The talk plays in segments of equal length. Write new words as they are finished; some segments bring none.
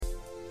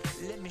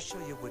Let me show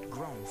you what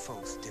grown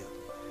folks do.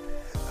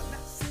 I'm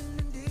not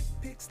sending dick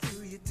pics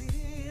to your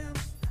DM.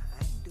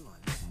 I ain't doing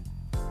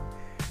that.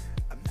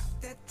 I'm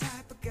not that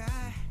type of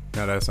guy.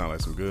 Now that sounds like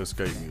some good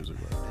skate music,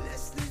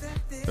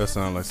 right? That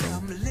sounds like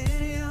some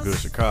good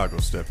Chicago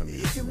stepping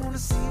music. If you wanna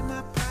see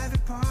my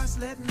private parts,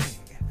 let me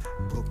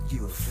book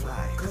you a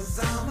flight. Cause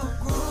I'm a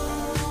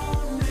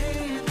grown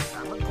man.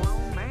 I'm a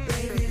grown man.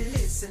 Baby,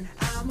 listen,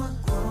 I'm a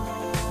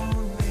grown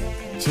man.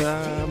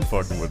 I'm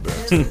fucking with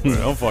that too,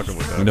 man. I'm fucking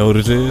with that. You know what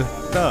it is?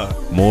 Nah.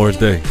 Moore's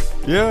Day.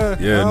 Yeah.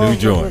 Yeah, I new don't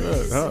joint.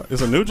 remember that. Huh?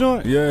 It's a new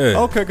joint? Yeah.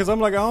 Okay, because I'm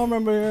like, I don't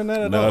remember hearing that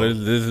at all. No,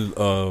 this is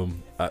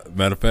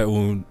matter of fact,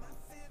 when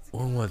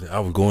was it? I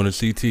was going to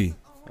CT,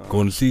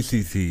 going to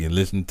CCT and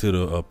listening to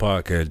the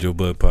podcast, Joe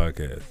Bud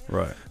podcast.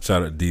 Right.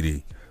 Shout out to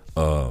DD.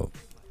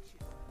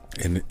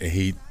 And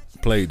he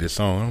played this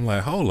song. I'm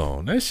like, hold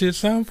on, that shit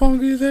sound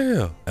funky as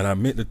hell. And I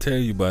meant to tell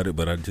you about it,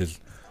 but I just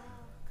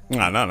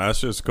Nah, that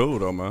shit's cool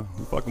though, man.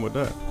 I'm fucking with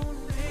that.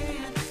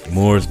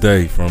 Moore's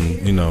Day from,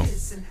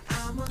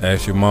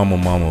 ask your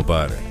mama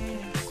about it.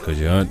 Cause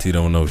your auntie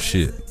don't know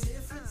shit.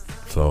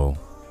 So,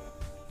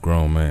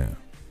 grown man.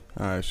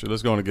 All right, shit.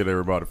 Let's go and get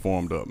everybody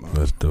formed up, man.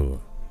 Let's do it.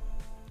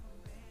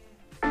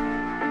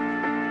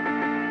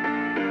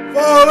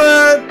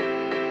 Falling.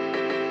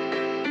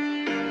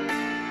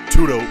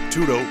 Too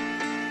dope.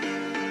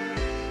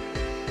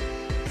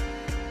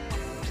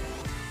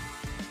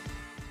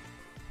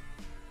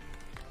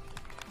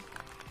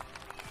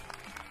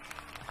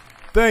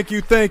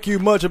 Thank you.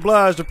 Much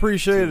obliged,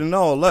 appreciated, and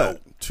all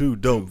that. Two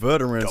dope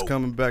veterans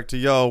coming back to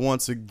y'all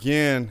once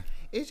again.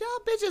 Is y'all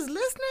bitches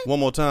listening? One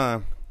more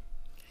time.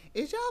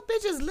 Is y'all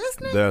bitches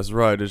listening? That's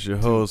right. It's your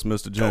host,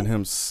 Mr. Jen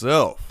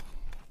himself.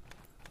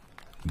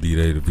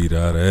 D-Day to beat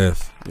out of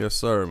S. Yes,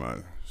 sir,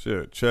 man.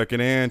 Shit, checking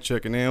in.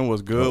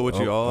 What's good with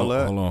you? All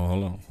that. Hold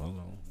on.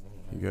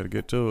 You got to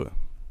get to it.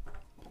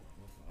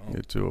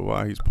 Get to it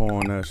while he's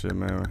pouring that shit,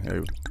 man.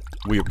 Hey,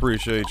 we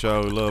appreciate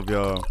y'all. We love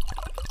y'all.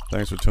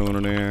 Thanks for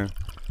tuning in.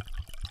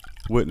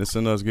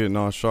 Witnessing us getting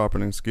our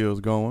sharpening skills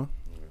going.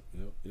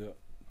 Yep.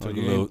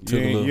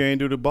 You ain't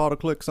do the bottle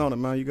clicks on it,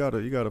 man. You gotta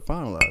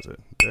finalize it.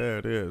 There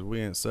it is.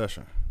 We in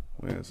session.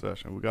 We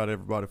got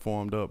everybody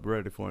formed up,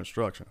 ready for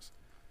instructions.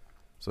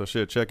 So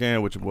shit, check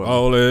in with your boy.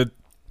 All it.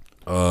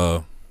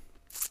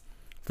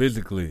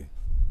 Physically,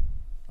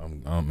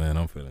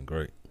 I'm feeling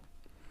great.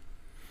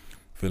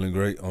 Feeling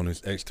great on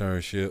this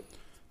externship.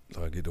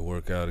 So I get to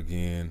work out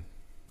again,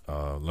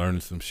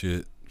 learning some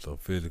shit. So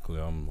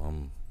physically,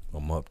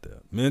 I'm up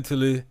there.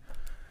 Mentally,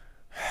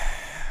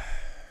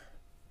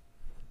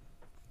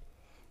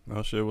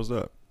 Oh shit, what's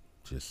up?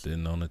 just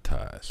sitting on the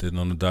tide, sitting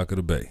on the dock of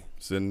the bay.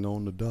 Sitting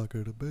on the dock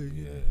of the bay.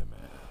 Yeah,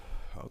 man.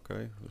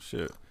 Okay, well,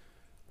 shit.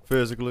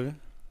 Physically,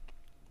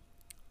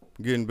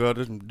 getting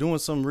better, doing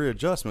some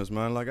readjustments,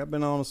 man. Like I've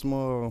been on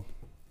some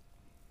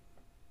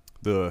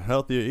the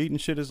healthier eating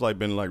shit has like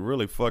been like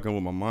really fucking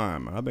with my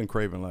mind, man. I've been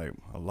craving like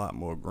a lot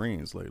more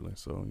greens lately,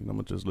 so I'm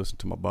gonna just listen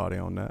to my body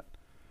on that.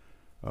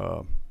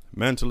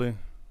 Mentally,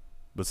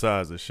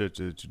 besides the shit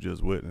that you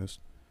just witnessed,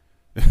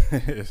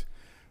 it's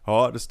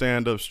hard to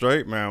stand up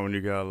straight, man, when you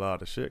got a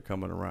lot of shit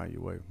coming around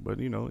your way. But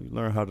you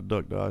learn how to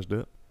duck, dodge,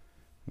 dip.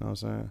 You know what I'm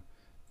saying?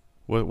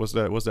 What's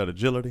that? What's that?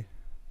 Agility?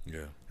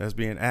 Yeah. That's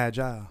being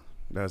agile.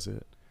 That's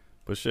it.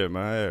 But shit,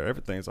 man,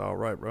 everything's all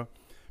right, bro.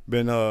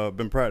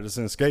 Been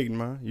practicing skating,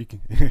 man.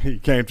 You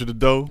came to the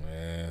door.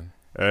 Man,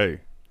 Hey,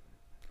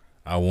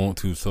 I want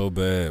to so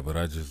bad, but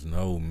I just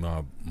know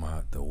my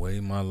the way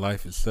my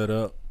life is set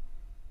up,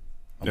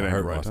 I'm It gonna ain't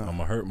hurt the right myself. time. I'm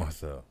gonna hurt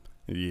myself.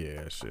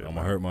 yeah, shit. I'm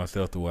gonna hurt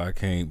myself to where I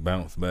can't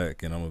bounce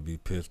back, and I'm gonna be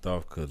pissed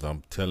off because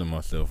I'm telling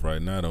myself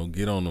right now, don't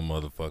get on the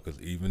motherfuckers,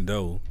 even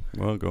though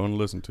Well, go and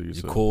listen to you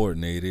yourself.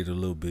 coordinated a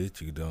little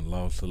bit, you done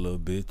lost a little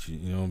bit.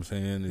 You know what I'm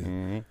saying?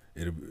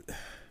 Mm-hmm.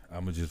 I'm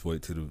gonna just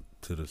wait till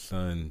the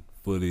sun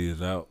fully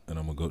is out, and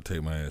I'm gonna go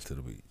take my ass to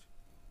the beach.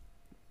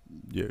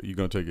 Yeah, you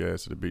gonna take your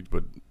ass to the beach,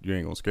 but you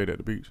ain't gonna skate at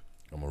the beach.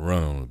 I'm gonna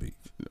run on the beach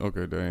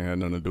Okay, that ain't had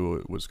nothing to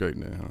do with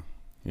skating there, huh?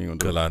 You ain't gonna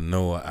do because it. I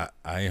know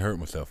I ain't hurt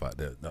myself out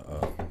there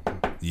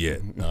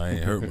yet. I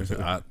ain't hurt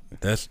myself.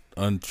 That's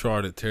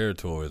uncharted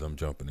territories I'm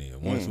jumping in.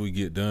 Once we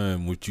get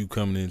done with you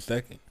coming in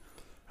second,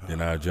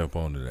 then I'll jump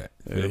onto that.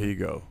 There he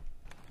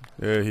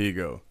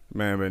go.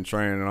 Man, been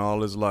training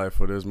all his life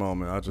for this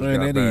moment. I just Man,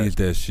 got that back. is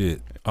that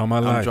shit all my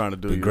life. trying to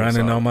do Been you a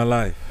grinding solid. all my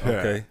life. Yeah.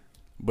 Okay.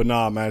 But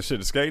nah, man, shit,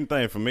 the skating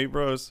thing for me,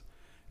 bro, it's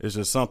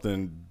just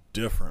something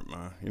different,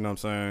 man. You know what I'm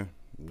saying?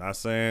 Not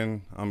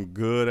saying I'm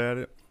good at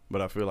it,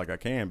 but I feel like I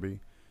can be.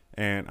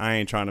 And I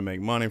ain't trying to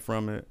make money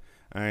from it.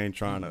 I ain't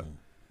trying to,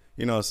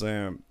 you know what I'm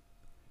saying,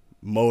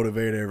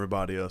 motivate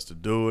everybody else to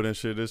do it and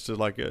shit. It's just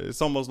like,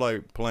 it's almost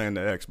like playing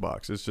the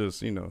Xbox. It's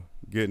just,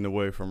 getting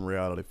away from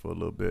reality for a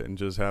little bit and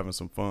just having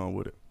some fun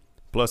with it.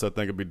 Plus, I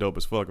think it'd be dope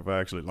as fuck if I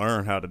actually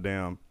learned how to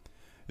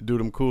do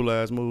them cool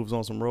ass moves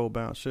on some roll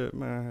bounce shit,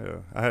 man. Yeah.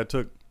 I had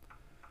took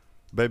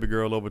baby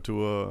girl over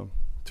to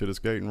the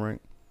skating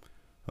rink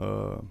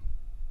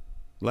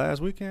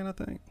last weekend, I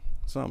think,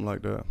 something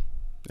like that,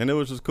 and it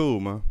was just cool,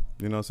 man.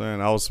 You know what I'm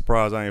saying? I was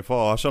surprised I ain't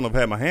fall. I shouldn't have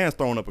had my hands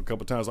thrown up a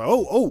couple times. Like,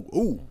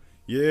 oh,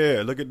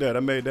 yeah, look at that.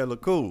 I made that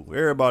look cool.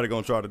 Everybody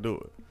gonna try to do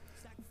it.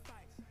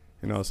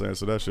 You know what I'm saying?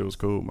 So that shit was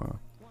cool, man.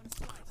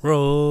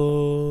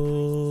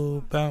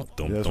 Roll out.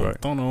 That's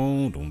right.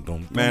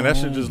 Man, that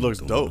shit just looks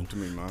dope to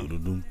me, man.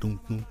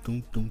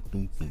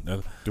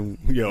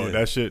 Yo,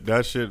 that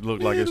shit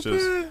look like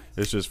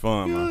it's just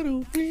fun,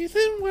 man.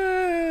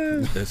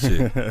 That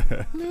shit.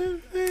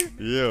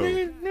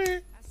 Yo.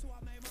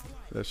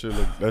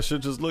 That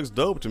shit just looks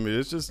dope to me.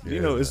 It's just,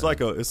 you know, it's like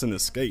it's an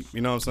escape.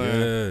 You know what I'm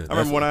saying? Yeah, I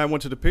remember when I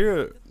went to the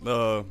pier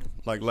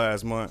like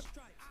last month,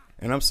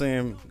 and I'm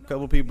seeing a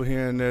couple people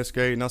here and there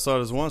skating. I saw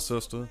this one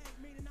sister.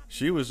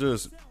 She was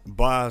just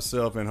by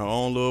herself in her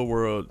own little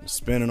world,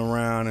 spinning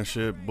around and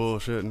shit,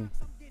 bullshitting.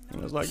 And I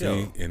was like,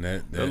 yo, and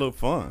that look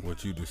fun.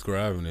 What you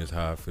describing is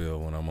how I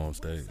feel when I'm on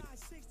stage.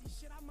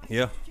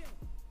 Yeah.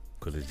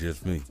 Cause it's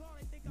just me.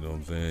 You know what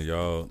I'm saying?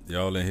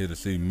 Y'all in here to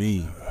see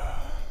me,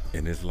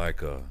 and it's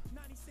like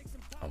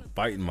I'm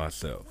fighting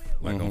myself.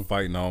 Like I'm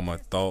fighting all my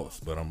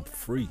thoughts, but I'm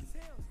free.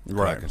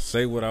 Right. I can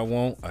say what I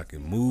want. I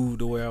can move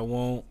the way I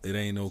want. It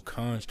ain't no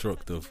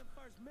construct of.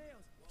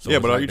 So yeah,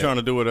 but are you trying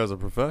to do it as a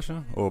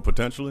profession or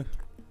potentially?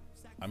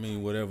 I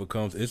mean, whatever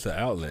comes, it's an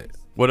outlet.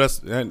 Well, it's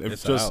an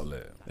just,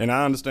 outlet. And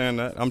I understand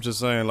that. I'm just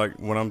saying, like,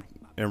 when I'm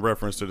in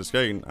reference to the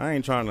skating, I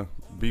ain't trying to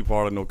be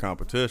part of no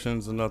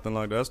competitions or nothing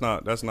like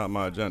that. That's not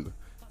my agenda.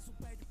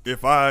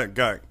 If I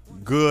got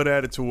good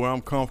at it to where I'm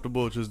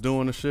comfortable just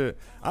doing the shit,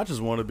 I just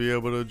want to be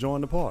able to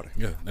join the party.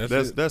 Yeah,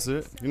 that's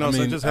it. You know what I'm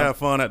saying? Just have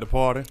fun at the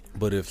party.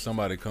 But if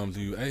somebody comes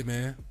to you, hey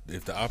man,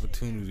 if the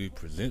opportunity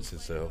presents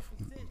itself,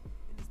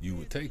 you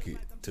would take it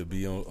to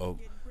be on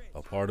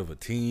a part of a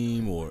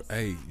team, or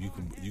hey,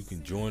 you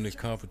can join this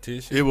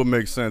competition. It would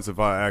make sense if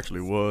I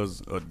actually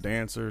was a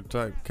dancer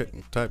type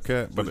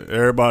cat. But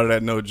everybody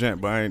that know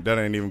gent, but that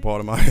ain't even part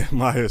of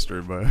my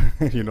history. But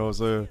you know what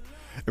I'm saying?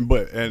 And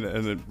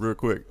then real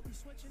quick,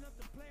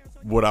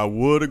 what I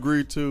would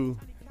agree to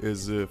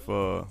is if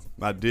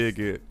I did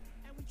get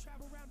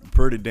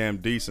pretty damn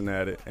decent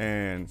at it,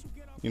 and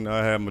you know,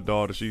 I have my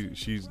daughter,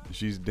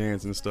 she's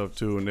dancing and stuff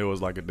too, and there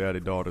was like a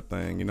daddy-daughter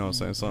thing, you know what I'm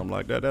saying, something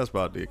like that. That's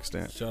about the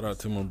extent. Shout out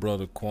to my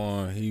brother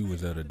Quan. He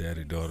was at a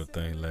daddy-daughter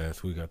thing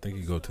last week. I think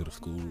he go to the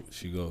school.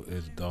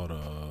 His daughter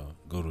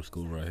go to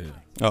school right here.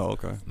 Oh,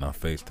 okay. And I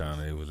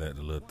FaceTime, they was at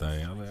the little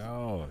thing. I was like,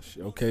 oh,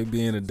 okay,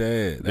 being a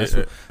dad.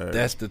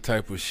 That's the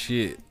type of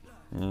shit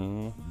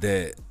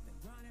that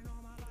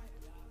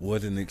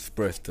wasn't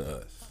expressed to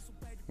us.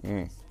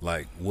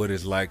 Like what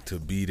it's like to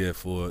be there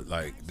for.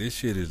 Like this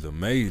shit is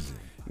amazing.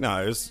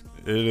 Nah, it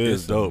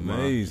is dope,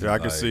 amazing. Man. I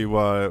can see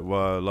why a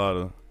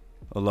lot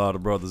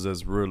of brothers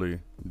that's really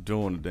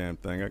doing the damn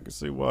thing. I can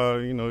see why,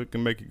 you know, it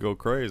can make you go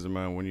crazy,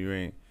 man, when you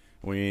ain't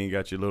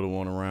got your little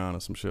one around or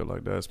some shit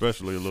like that.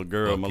 Especially a little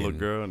girl, my little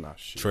girl. Nah,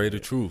 shit. Trey the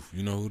Truth,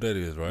 you know who that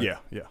is, right? Yeah.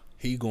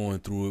 He going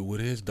through it with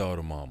his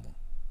daughter mama.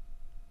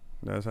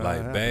 That's how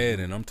like bad,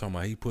 and I'm talking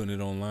about he putting it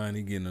online.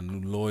 He getting a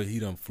new lawyer. He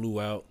done flew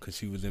out because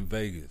she was in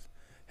Vegas.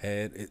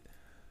 Had it.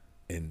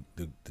 And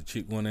the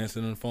chick wasn't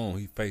answering the phone.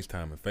 He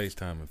FaceTiming.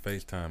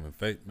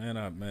 Man,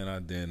 I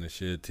damn near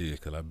shed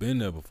tears because I've been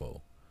there before.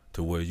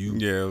 To where you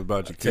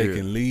about your taking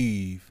kid.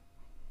 leave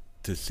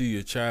to see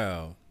your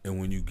child, and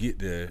when you get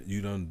there,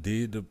 you done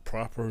did the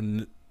proper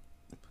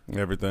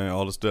everything,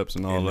 all the steps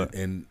and all that.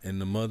 And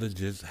the mother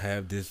just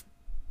have this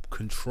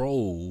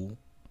control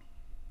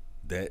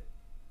that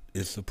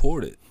is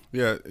supported.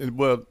 Yeah,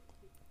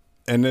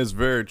 and it's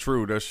very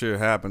true. That shit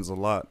happens a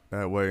lot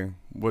that way.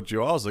 What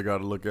you also got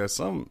to look at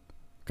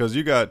because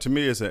you got, to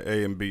me, it's an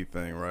A and B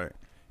thing, right?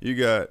 You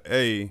got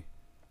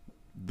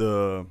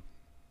the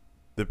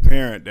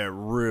parent that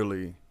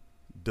really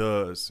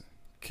does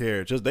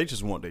care. They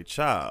just want their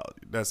child.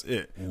 That's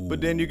it. Ooh,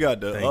 but then you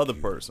got the other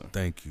person.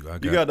 Thank you.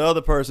 You got the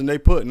other person. They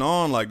putting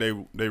on like they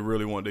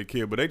really want their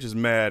kid, but they just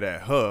mad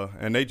at her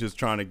and they just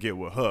trying to get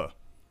with her.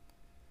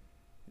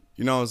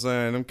 You know what I'm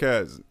saying? Them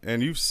cats,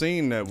 and you've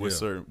seen that with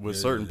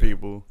certain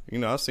people. You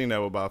know, I've seen that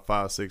with about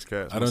 5-6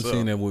 cats. I done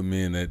seen that with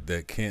men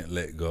that can't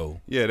let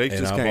go. Yeah, they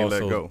just can't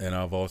let go. And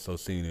I've also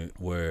seen it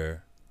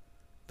where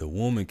the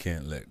woman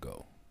can't let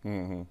go.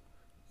 Mm-hmm.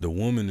 The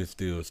woman is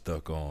still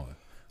stuck on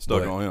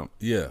him.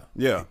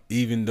 Yeah.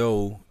 Even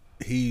though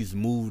he's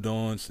moved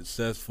on,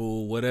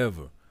 successful,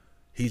 whatever,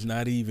 he's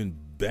not even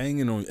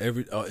banging on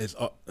every.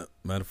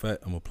 Matter of fact,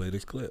 I'm gonna play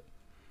this clip.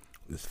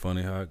 It's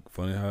funny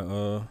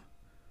how.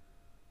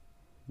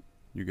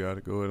 You got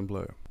to go ahead and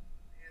play it.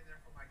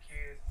 For my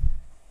kids,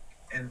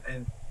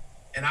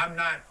 and I'm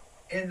not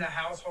in the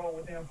household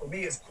with them. For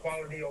me, it's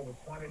quality over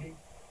quantity,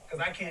 because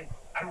I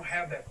don't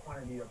have that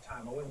quantity of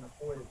time. I wasn't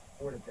afforded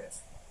that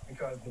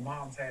because the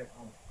moms had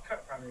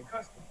primary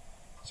custody.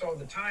 So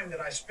the time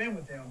that I spend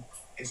with them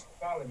is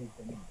quality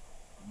for me.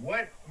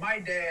 What my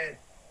dad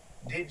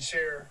didn't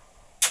share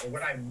or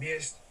what I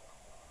missed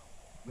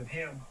with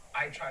him,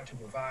 I try to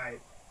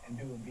provide and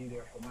do and be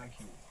there for my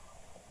kids.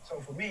 So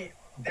for me,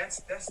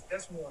 that's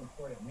more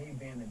important. Me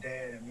being a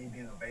dad and me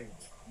being available.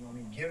 You know what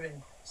I mean?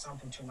 Giving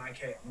something to my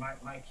kids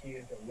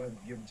that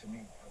wasn't given to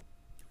me.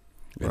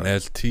 And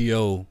that's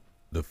T.O.,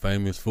 the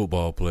famous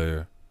football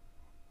player,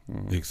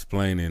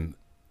 explaining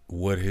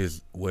what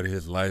his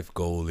life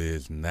goal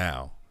is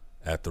now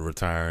after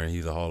retiring.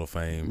 He's a Hall of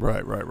Fame.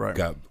 Right.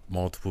 Got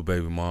multiple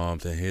baby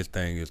moms, and his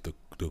thing is the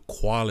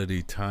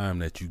quality time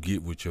that you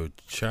get with your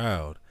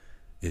child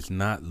is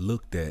not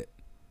looked at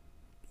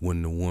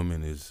when the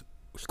woman is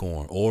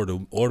scoring or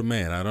the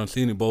man. I don't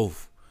see it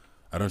both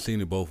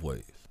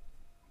ways.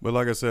 But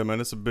like I said,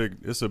 man, it's a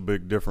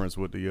big difference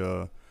with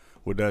the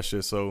with that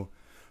shit. So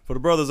for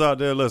the brothers out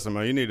there, listen,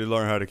 man, you need to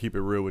learn how to keep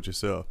it real with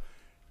yourself.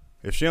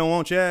 If she don't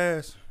want your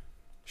ass,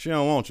 she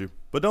don't want you.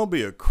 But don't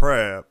be a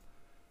crab,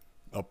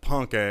 a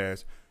punk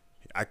ass.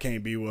 I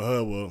can't be with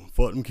her. Well,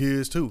 fuck them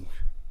kids too.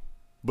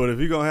 But if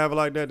you're gonna have it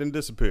like that, then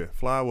disappear,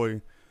 fly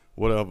away,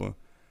 whatever.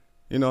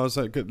 You know what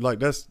I'm saying? Like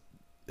that's,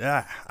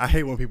 I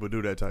hate when people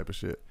do that type of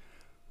shit.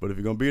 But if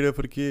you're gonna be there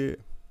for the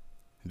kid,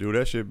 do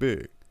that shit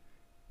big,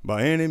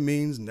 by any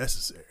means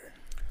necessary.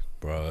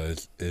 Bro,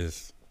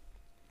 it's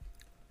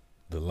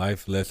the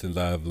life lessons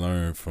I've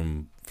learned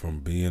from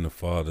being a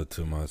father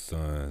to my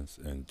sons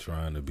and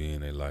trying to be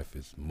in their life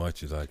as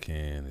much as I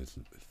can, as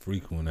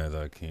frequent as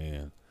I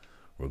can,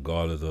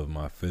 regardless of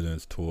my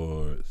feelings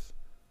towards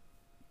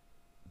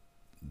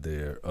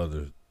their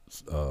other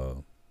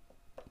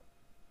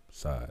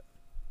side.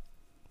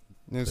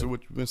 And so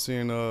what you've been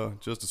seeing,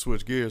 just to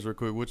switch gears real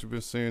quick, what you've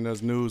been seeing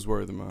that's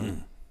newsworthy,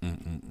 man?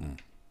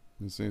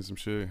 Been seeing some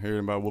shit,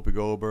 hearing about Whoopi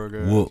Goldberg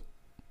ass. Whoop.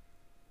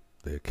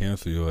 They'll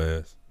cancel your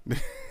ass.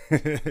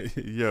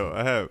 Yo,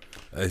 I have.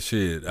 Hey,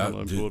 shit.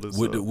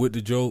 With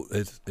the Joe,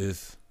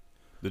 it's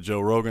the Joe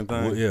Rogan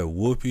thing? Yeah,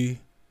 Whoopi,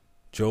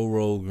 Joe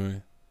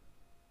Rogan,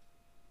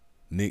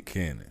 Nick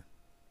Cannon.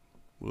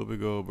 Whoopi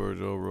Goldberg,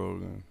 Joe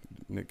Rogan,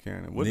 Nick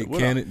Cannon.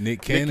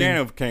 Nick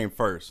Cannon came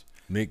first.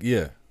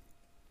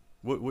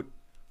 What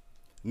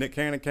Nick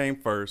Cannon came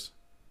first,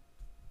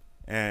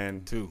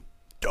 and Two.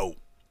 Dope.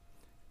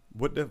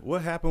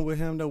 What happened with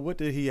him though? What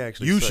did he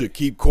actually say? You should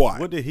keep quiet.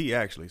 What did he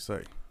actually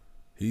say?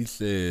 He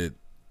said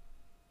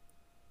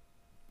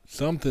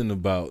something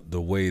about the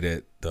way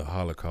that the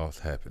Holocaust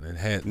happened. It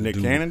had to Nick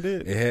Cannon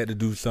did? It had to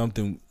do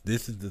something.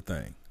 This is the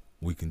thing.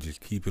 We can just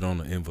keep it on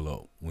the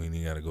envelope. We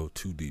ain't got to go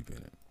too deep in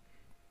it,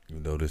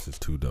 even though this is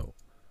too dope.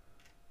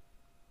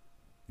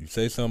 You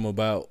say something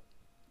about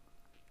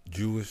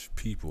Jewish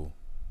people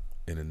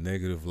in a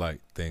negative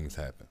light, things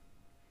happen.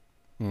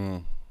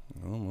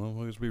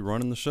 Motherfuckers be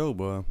running the show,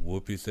 boy.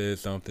 Whoopi said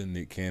something.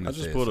 Nick Cannon I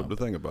just said pulled something. up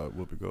the thing about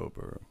Whoopi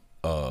Goldberg.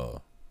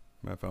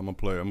 Matter of fact, I'm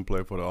gonna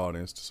play for the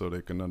audience so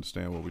they can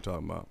understand what we're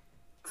talking about.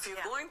 If you're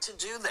going to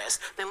do this,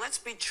 then let's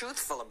be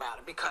truthful about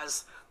it,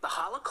 because the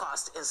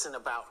Holocaust isn't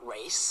about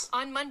race.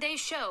 On Monday's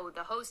show,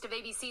 the host of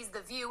ABC's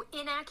The View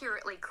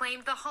inaccurately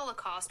claimed the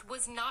Holocaust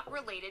was not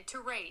related to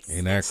race.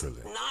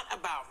 Inaccurately. Not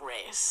about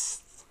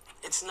race.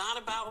 It's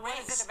not about race.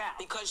 What is it about?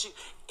 Because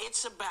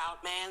it's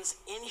about man's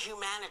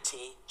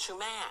inhumanity to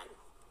man.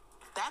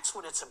 That's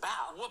what it's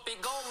about. Whoopi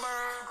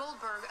Goldberg.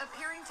 Goldberg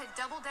appearing to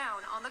double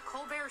down on the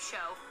Colbert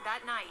Show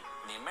that night.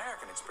 The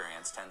American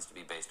experience tends to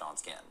be based on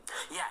skin.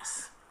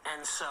 Yes.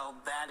 And so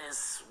that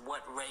is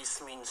what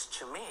race means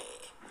to me.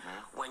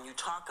 When you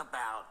talk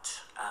about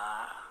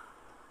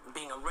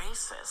being a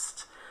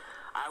racist,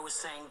 I was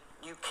saying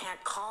you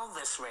can't call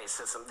this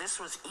racism. This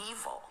was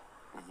evil.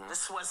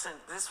 This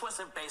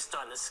wasn't based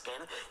on the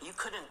skin. You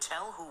couldn't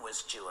tell who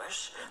was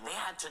Jewish. They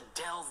had to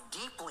delve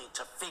deeply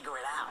to figure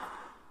it out.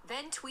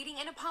 Then tweeting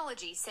an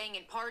apology, saying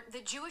in part,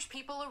 the Jewish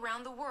people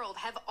around the world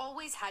have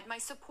always had my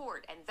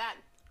support, and that...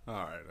 All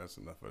right, that's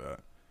enough of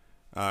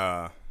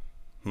that.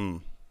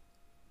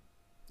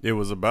 It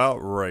was about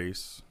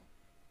race.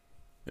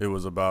 It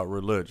was about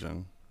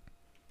religion.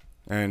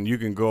 And you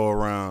can go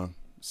around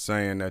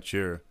saying that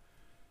here's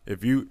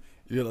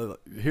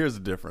the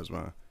difference,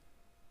 man.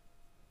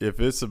 If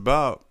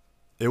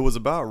it was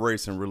about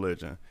race and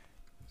religion,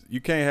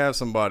 you can't have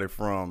somebody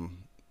from,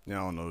 I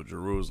don't know,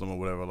 Jerusalem or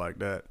whatever like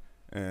that,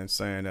 and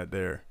saying that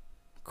they're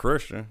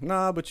Christian.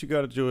 Nah, but you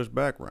got a Jewish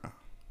background.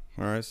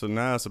 All right, so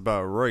now it's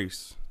about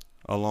race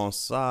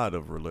alongside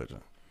of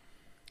religion.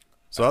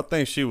 So I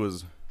think she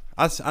was,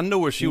 I know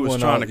where she was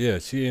trying to. Yeah,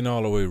 she ain't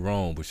all the way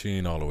wrong, but she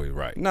ain't all the way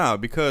right. Nah,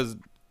 because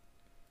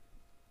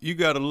you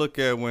got to look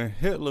at when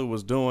Hitler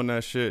was doing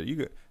that shit.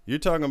 You're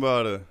talking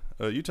about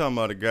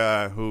a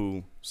guy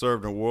who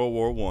served in World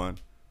War I,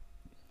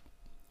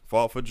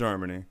 fought for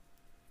Germany,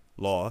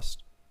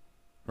 lost,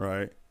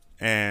 right?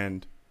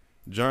 And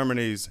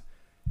Germany's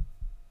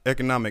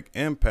economic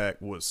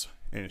impact was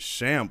in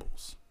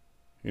shambles.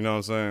 You know what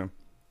I'm saying?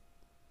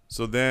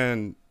 So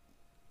then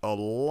a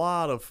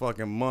lot of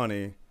fucking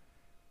money,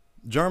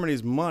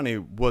 Germany's money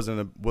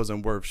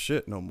wasn't worth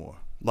shit no more.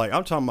 Like,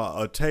 I'm talking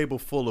about a table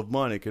full of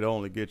money could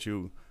only get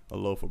you a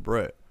loaf of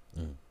bread.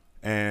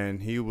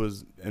 And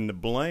the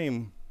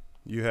blame,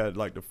 you had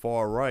like the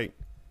far right,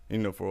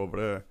 for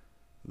over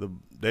there,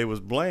 they was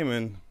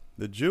blaming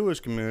the Jewish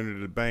community,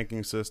 the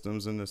banking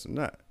systems and this and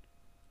that.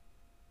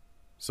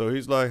 So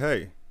he's like,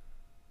 hey,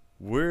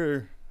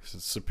 we're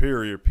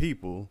superior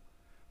people.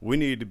 We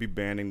need to be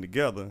banding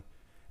together,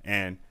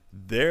 and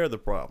they're the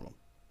problem.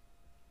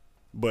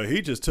 But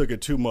he just took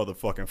it too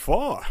motherfucking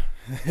far.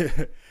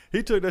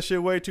 He took that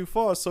shit way too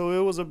far. So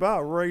it was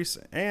about race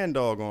and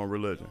doggone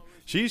religion.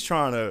 She's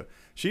trying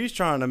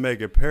to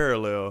make it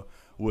parallel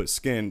with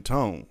skin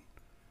tone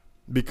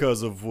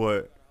because of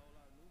what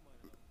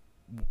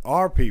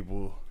our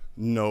people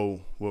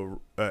know what,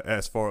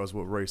 as far as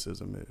what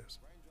racism is.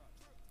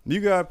 You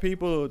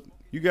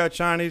got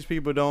Chinese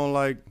people don't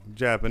like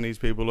Japanese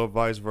people or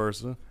vice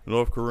versa.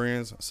 North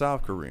Koreans,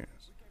 South Koreans.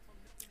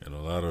 And a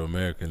lot of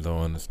Americans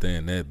don't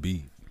understand that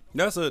beef.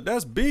 That's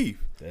beef.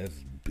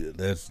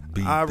 That's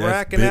beef.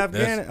 Iraq and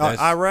Afghanistan,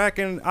 Iraq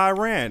and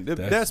Iran.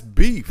 That's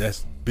beef.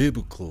 That's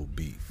biblical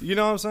beef. You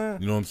know what I'm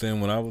saying? You know what I'm saying?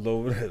 When I was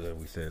over there,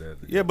 we said that.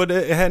 Yeah, but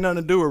it had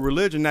nothing to do with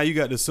religion. Now you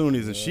got the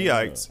Sunnis and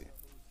Shiites.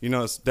 You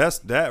know,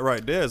 that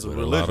right there is a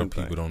religion. A lot of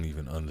people don't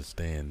even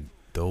understand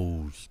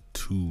those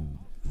two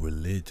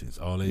religions.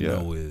 All they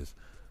know is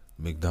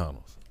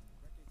McDonald's.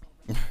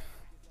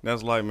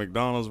 That's like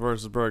McDonald's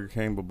versus Burger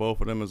King, but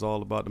both of them is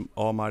all about the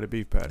almighty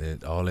beef patty.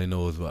 All they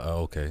know is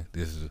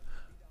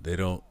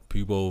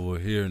people over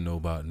here know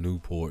about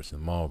Newports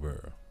and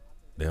Marlboro.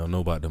 They don't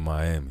know about the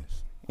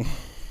Miamis.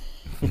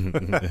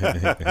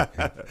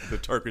 The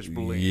Turkish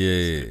beliefs.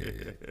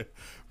 Yeah.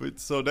 But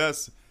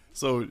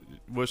so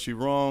was she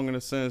wrong in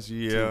a sense?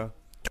 Yeah.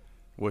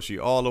 Was she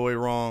all the way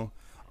wrong?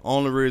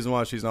 Only reason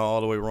why she's not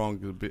all the way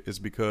wrong is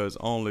because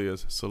only a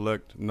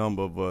select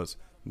number of us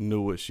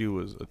knew what she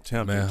was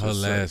attempting to say. Man, her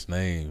last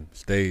name,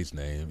 stage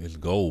name, is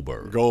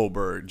Goldberg.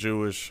 Goldberg,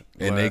 Jewish.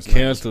 And they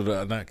canceled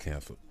her, not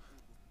canceled.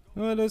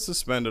 Well, they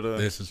suspended her.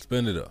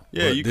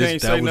 Yeah, but you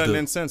can't say nothing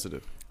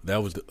insensitive.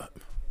 That was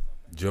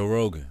Joe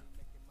Rogan.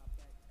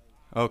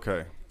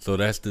 Okay. So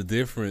that's the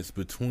difference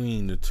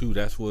between the two.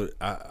 That's what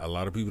a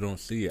lot of people don't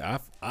see. I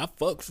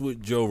fucks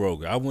with Joe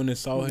Rogan. I went and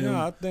saw him.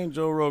 Yeah, I think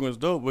Joe Rogan's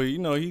dope, but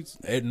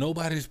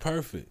nobody's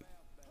perfect.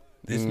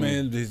 This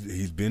man,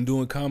 he's been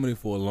doing comedy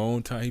for a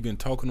long time. He's been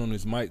talking on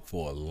his mic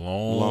for a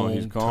long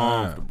He's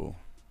comfortable.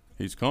 time.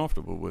 He's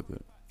comfortable with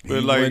it.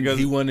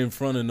 He wasn't in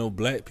front of no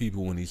black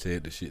people when he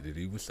said the shit that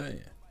he was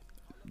saying.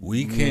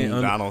 We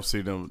can't. I don't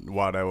see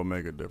why that would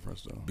make a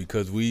difference though.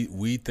 Because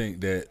we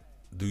think that.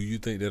 Do you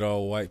think that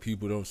all white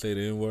people don't say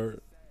the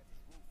N-word?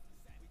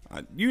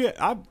 You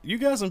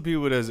got some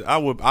people it's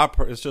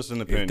just an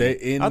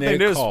opinion. I think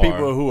there's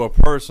people who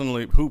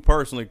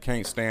personally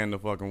can't stand the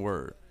fucking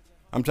word.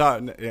 I'm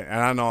tired, and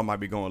I know I might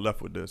be going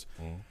left with this.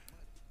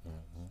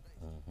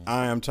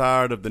 I am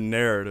tired of the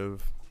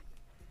narrative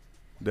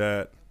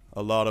that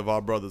a lot of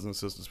our brothers and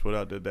sisters put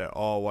out there that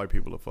all white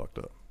people are fucked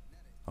up.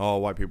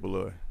 All white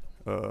people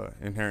are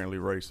inherently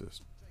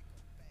racist.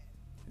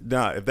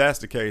 Now, if that's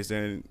the case,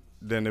 then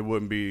there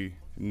wouldn't be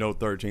no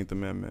 13th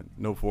Amendment,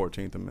 no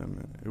 14th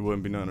Amendment. It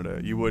wouldn't be none of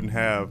that. You wouldn't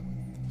have,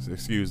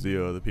 excuse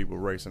the people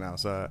racing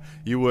outside.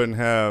 You wouldn't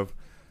have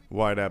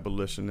white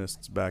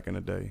abolitionists back in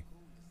the day.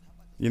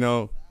 You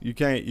know, you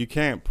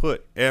can't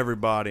put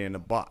everybody in a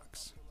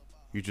box.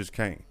 You just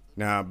can't.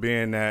 Now,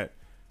 being that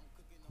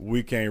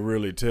we can't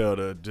really tell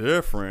the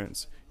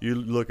difference, you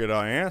look at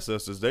our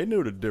ancestors, they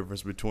knew the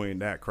difference between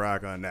that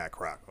cracker and that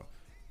cracker,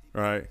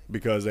 right?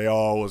 Because they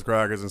all was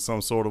crackers in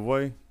some sort of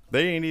way.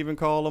 They ain't even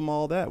call them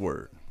all that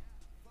word.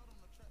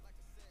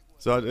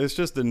 So it's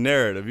just the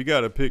narrative.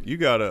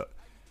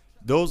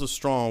 Those are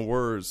strong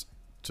words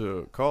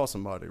to call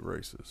somebody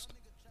racist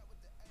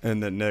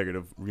in that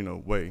negative,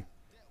 way.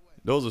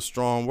 Those are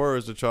strong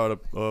words to try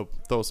to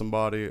throw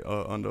somebody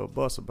under a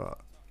bus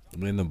about.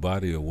 In the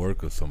body of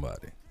work of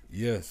somebody.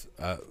 Yes,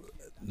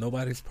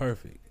 nobody's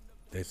perfect.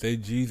 They say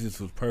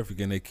Jesus was perfect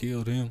and they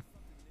killed him.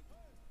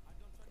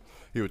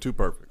 He was too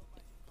perfect.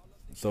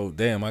 So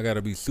damn, I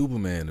gotta be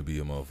Superman to be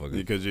a motherfucker.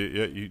 Because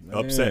you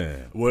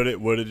upset. What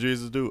did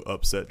Jesus do?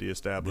 Upset the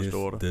established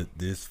order.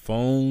 This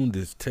phone,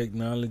 this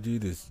technology,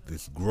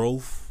 this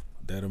growth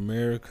that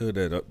America,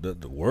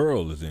 that the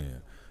world is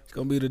in. It's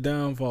gonna be the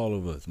downfall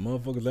of us.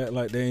 Motherfuckers act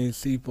like they ain't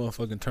see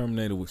motherfucking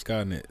Terminator with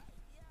Skynet.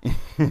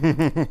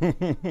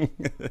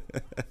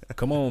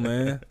 Come on,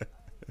 man.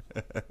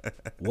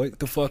 Wake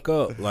the fuck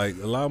up. Like,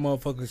 a lot of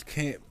motherfuckers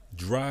can't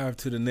drive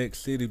to the next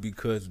city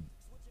because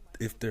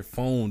if their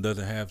phone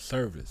doesn't have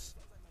service,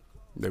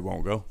 they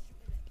won't go.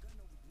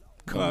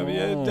 Come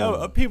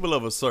on. People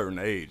of a certain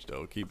age,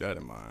 though, keep that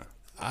in mind.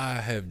 I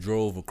have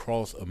drove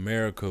across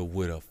America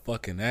with a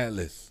fucking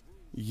Atlas.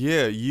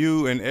 Yeah,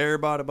 you and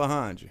everybody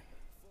behind you.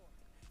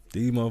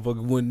 These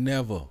motherfuckers would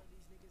never.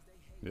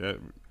 Yeah,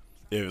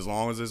 as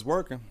long as it's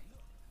working.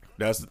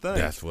 That's the thing.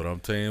 That's what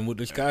I'm saying with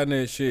the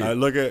Skynet shit.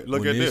 Look at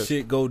when this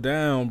shit go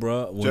down,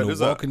 bro. When the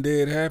Walking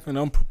Dead happen,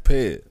 I'm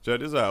prepared.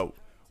 Check this out.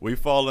 We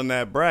fall in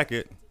that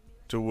bracket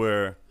to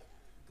where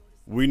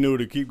we knew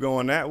to keep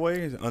going that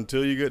way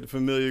until you get to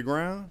familiar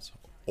grounds,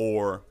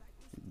 or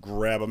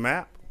grab a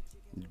map,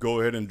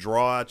 go ahead and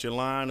draw out your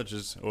line,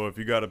 or if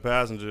you got a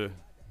passenger,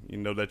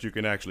 that you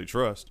can actually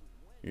trust.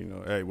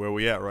 Hey, where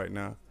we at right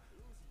now?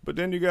 But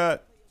then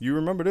you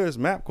remember this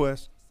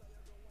MapQuest.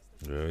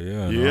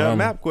 Yeah. Yeah,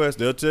 MapQuest.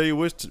 They'll tell you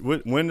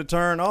when to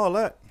turn, all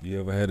that. You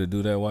ever had to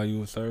do that while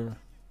you were serving?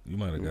 You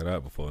might have got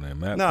out before that.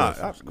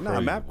 MapQuest was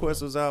crazy, MapQuest bro.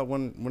 was out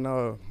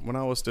when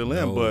I was still in,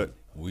 No, but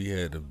we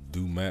had to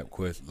do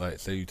MapQuest. Like,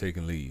 say you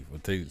taking leave, or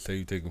say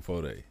you taking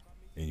 4 days,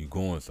 and you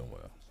going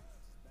somewhere.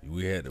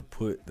 We had to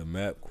put the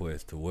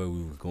MapQuest to where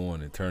we was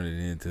going and turn it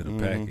into the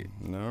packet.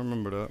 No, I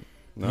remember that.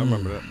 No, I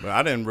remember that. But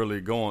I didn't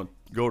really go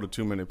to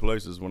too many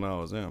places when I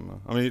was in,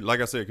 man. I mean, like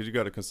I said, because you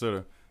got to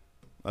consider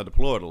I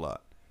deployed a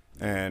lot,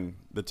 and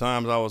the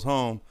times I was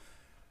home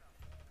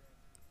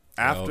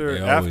after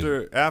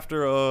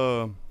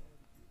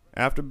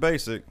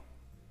basic.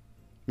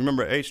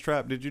 Remember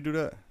H-Trap? Did you do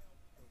that?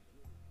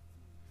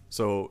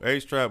 So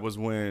H-Trap was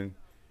when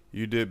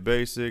you did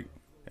basic.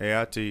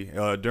 AIT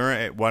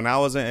when I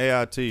was in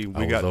AIT,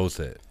 we got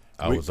OSAT.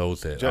 I was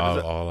OSAT.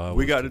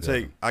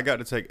 I got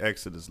to take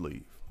Exodus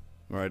leave.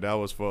 Right, that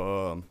was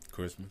for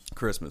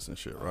Christmas and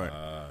shit. Right,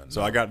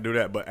 so I got to do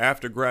that. But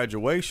after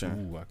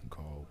graduation, I can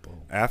call both.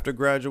 After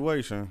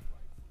graduation,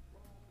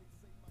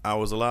 I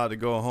was allowed to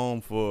go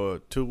home for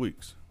 2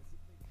 weeks.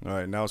 All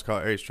right, and that was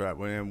called H-Trap.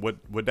 And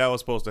what that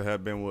was supposed to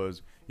have been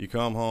was you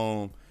come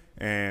home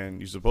and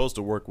you're supposed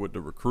to work with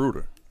the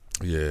recruiter.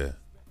 Yeah.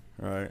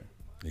 Right.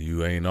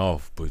 You ain't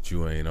off, but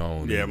you ain't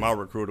on. Yeah, either. my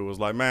recruiter was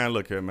like, man,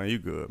 look here, man, you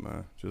good,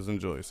 man. Just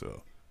enjoy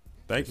yourself.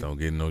 Thank you. Don't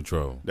get in no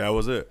trouble. That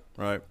was it,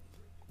 right?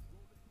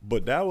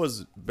 But that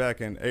was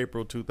back in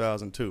April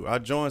 2002. I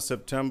joined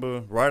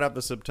right after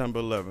September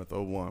 11th,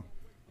 01.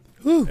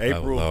 I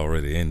was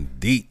already in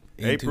deep.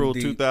 April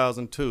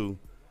 2002,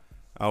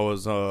 I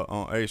was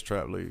on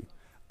H-Trap leave.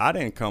 I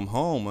didn't come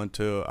home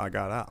until I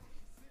got out.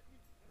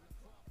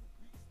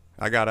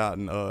 I got out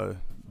in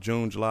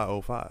June,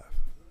 July 05.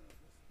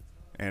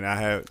 And I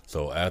had.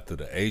 So after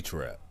the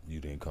H-Rap,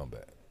 you didn't come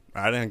back.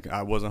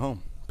 I wasn't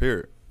home.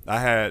 Period.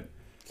 I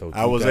So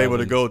was able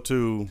to go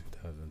to.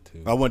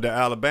 2002. I went to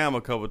Alabama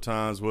a couple of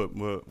times with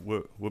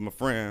my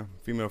friend,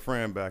 female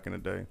friend back in the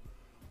day.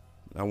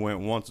 I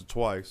went once or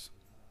twice,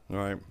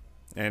 right?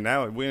 And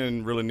now we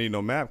didn't really need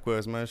no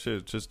MapQuest, man.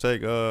 Shit, just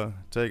take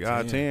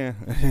I-10,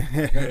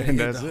 and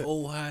that's it.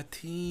 Oh,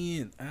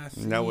 I-10.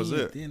 And that was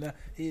it. Then I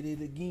hit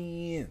it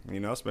again.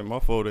 You know, I spent my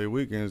 4-day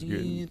weekends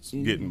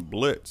getting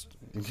blitzed,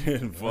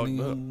 getting fucked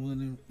up,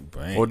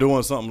 Bang. or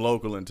doing something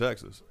local in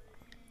Texas.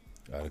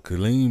 Out of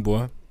Killeen,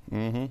 boy.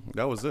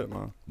 That was it,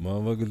 man.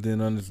 Motherfuckers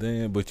didn't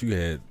understand, but you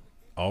had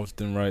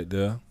Austin right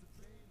there.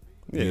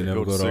 Yeah, you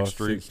never go to 6th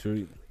Street.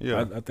 Street.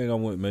 Yeah, I think I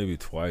went maybe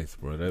twice,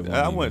 bro.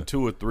 I went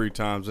 2 or 3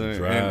 times,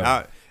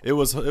 and it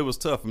was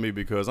tough for me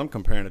because I'm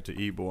comparing it to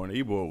Ybor, and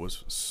Ybor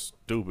was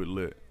stupid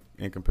lit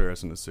in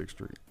comparison to 6th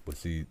Street. But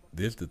see,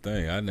 this the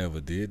thing. I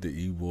never did the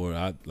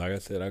Ybor. Like I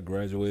said, I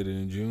graduated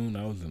in June.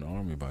 I was in the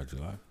Army by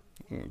July.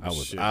 I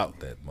was out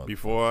that month.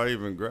 Before I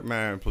even,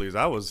 man, please,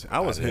 I was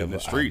hitting the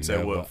streets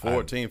at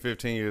 14,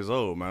 15 years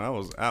old, man. I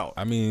was out.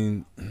 I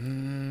mean,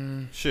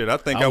 shit, I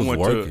think I was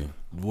went working.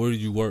 Where did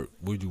you work?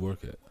 Where'd you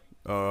work at?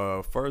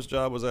 First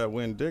job was at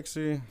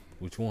Winn-Dixie.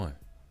 Which one?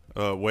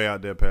 Way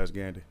out there past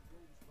Gandy.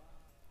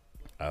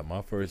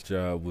 My first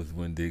job was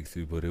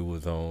Winn-Dixie, but it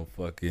was on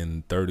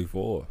fucking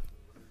 34th.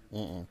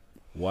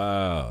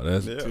 Wow,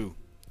 that's two.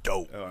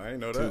 Dope. Oh, I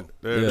ain't know that.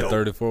 Yeah,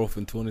 34th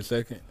and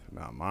 22nd.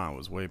 Nah, mine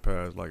was way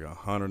past like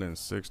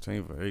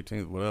 116th or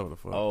 18th, whatever the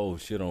fuck. Oh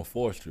shit, on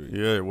 4th Street.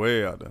 Yeah,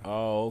 way out there.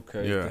 Oh,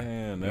 okay. Yeah.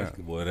 Damn, that's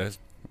good. Boy, that's.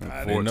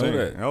 I 14. didn't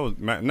know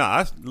that.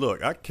 I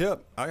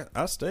was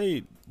I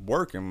stayed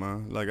working,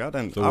 man. Like I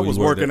didn't. So I was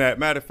working at.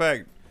 Matter of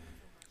fact,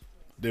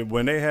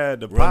 when they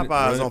had the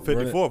Popeyes on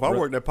 54th, I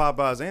worked at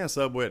Popeyes and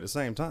Subway at the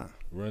same time.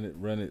 Run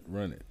it.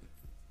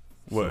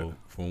 What? So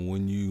from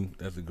when you,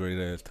 that's a great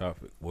ass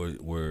topic.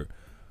 Where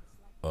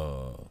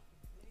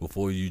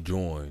before you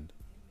joined,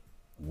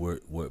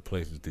 what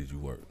places did you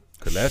work?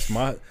 Cause that's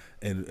my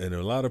and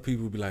a lot of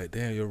people be like,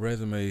 damn, your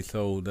resume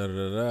so da da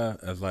da da.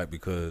 That's like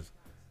because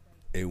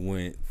it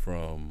went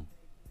from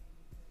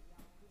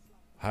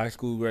high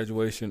school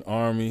graduation,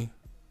 Army,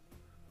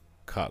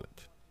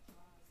 college.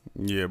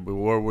 Yeah, but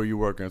where were you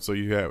working? So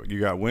you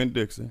got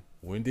Winn-Dixie.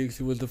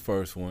 Winn-Dixie was the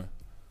first one.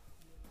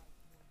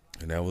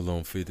 And that was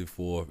on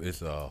 54th.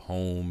 It's a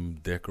home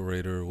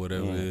decorator or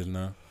whatever it is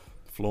now.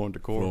 Floor and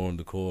Decor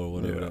or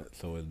whatever. Yeah.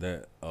 So is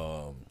that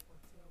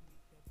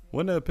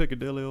wasn't there a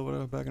Piccadilly over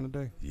there back in the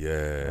day?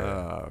 Yeah.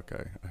 Ah,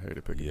 okay. I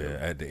hated Piccadilly. Yeah,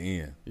 at the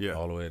end. Yeah.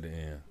 All the way at the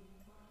end.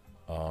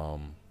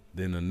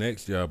 Then the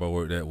next job I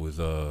worked at was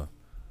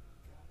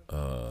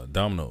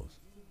Domino's.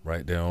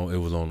 Right down, it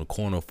was on the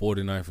corner of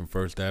 49th and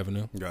 1st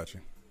Avenue. Gotcha.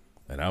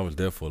 And I was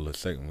there for a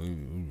second. We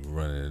were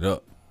running it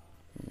up.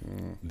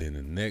 Then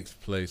the next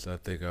place I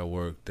think I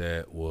worked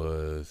at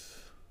was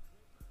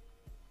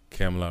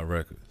Camelot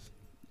Records.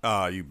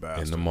 Ah, you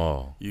bastard. In the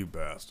mall. You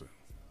bastard.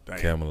 Damn.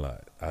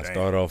 Camelot. I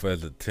started off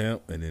as a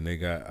temp, and then I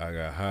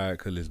got hired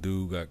because this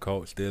dude got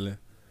caught stealing.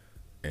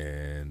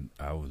 And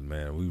I was,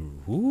 man,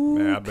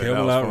 I bet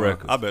Camelot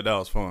Records. I bet that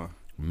was fun.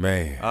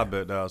 Man. I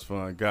bet that was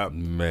fun. Got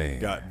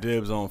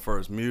dibs on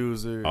First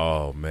Music.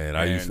 Oh, man.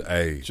 I used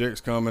to, chicks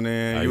coming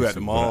in. You at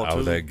the mall, too. I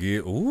was at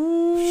Gear.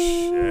 Ooh.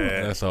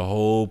 Shit. That's a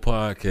whole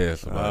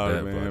podcast about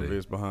that, man, buddy.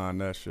 it's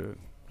behind that shit.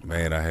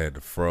 Man, I had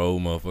the fro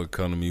motherfucker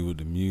come to me with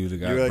the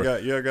music. You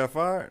ever got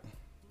fired?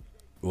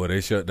 Well,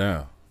 they shut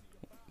down.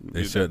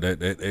 They You shut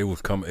that. It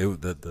was coming. It was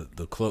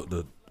the club.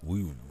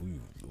 We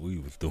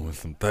was doing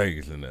some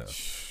things in there.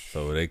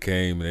 So they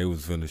came and they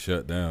was finna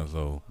shut down.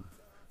 So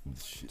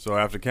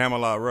after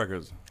Camelot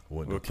Records,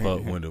 when the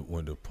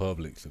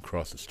Publix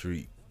across the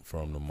street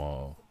from the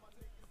mall,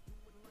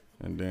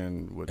 and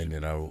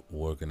then I was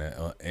working at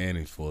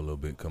Annie's for a little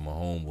bit. Cause my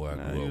homeboy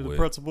I grew up the with.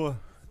 pretzel boy.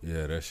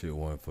 Yeah, that shit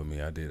wasn't for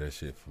me. I did that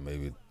shit for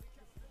maybe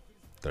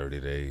 30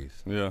 days.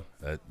 Yeah,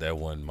 that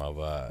wasn't my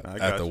vibe. I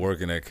got After you.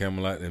 working at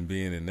Camelot and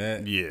being in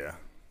that, yeah,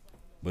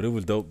 but it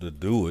was dope to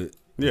do it.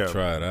 Yeah,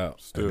 try it out.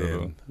 still.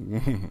 And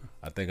then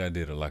I think I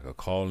did like a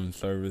calling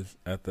service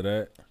after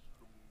that.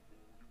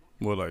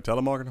 What, like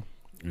telemarketing?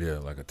 Yeah,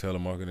 like a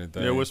telemarketing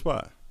thing. Yeah, what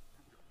spot?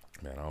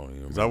 Man, I don't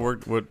even Cause remember. I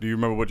worked. What do you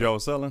remember? What y'all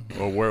was selling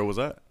or where it was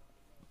at?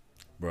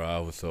 Bro, I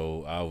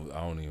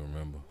don't even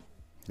remember.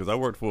 Because I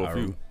worked for a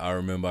few. I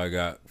remember I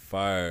got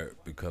fired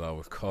because I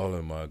was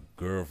calling my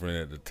girlfriend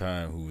at the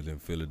time who was in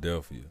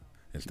Philadelphia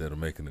instead of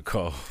making the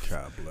call.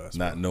 God bless.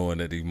 Not knowing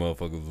that these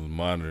motherfuckers was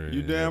monitoring. You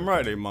and damn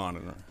right they everything.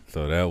 monitoring.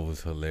 So that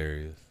was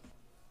hilarious.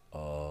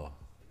 I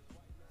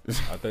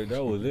think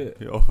that was it.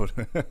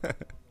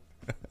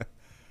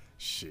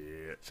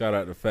 Shit. Shout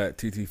out to Fat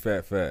TT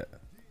Fat.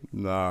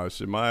 Nah,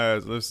 shit. My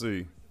ass. Let's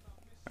see.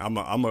 I'm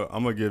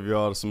gonna give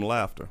y'all some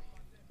laughter.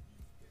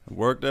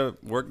 Worked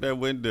at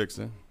Win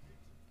Dixon.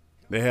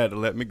 They had to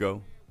let me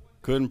go.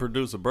 Couldn't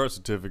produce a birth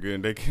certificate,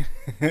 and they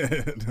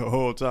the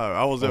whole time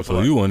I was there.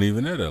 So you weren't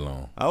even there that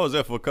long. I was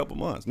there for a couple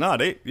months.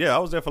 I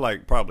was there for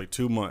like probably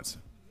 2 months,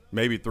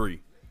 maybe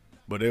 3.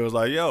 But it was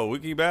like, yo, we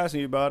keep asking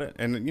you about it,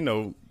 and you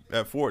know,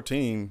 at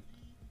 14,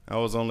 I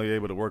was only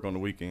able to work on the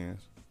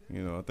weekends.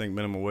 You know, I think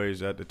minimum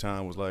wage at the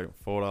time was like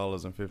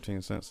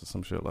 $4.15 or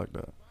some shit like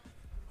that,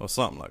 or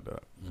something like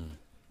that.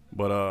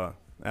 But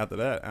after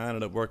that, I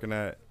ended up working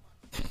at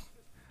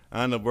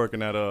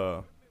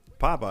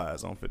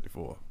Popeyes on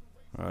 54.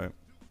 All right.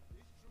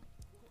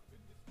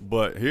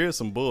 But here's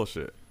some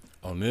bullshit.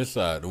 On this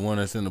side, the one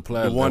that's in the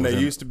plaza. The one that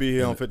used to be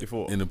here on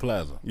 54. In the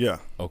plaza. Yeah.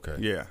 Okay.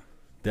 Yeah.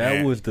 That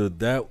Man. was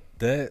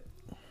that.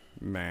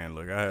 Man,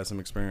 look, I had some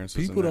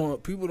experiences. People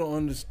don't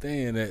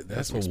understand that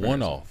that's a some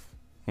one off.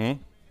 Hmm?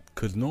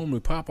 Because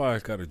normally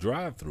Popeyes got a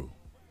drive through.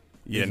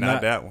 Yeah, It's not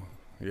not- that one.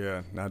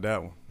 Yeah, not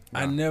that one.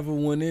 I never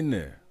went in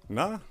there.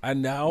 Nah. I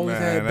always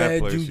Man, had that bad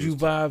place juju used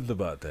to- vibes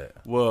about that.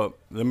 Well,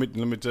 let me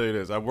tell you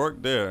this. I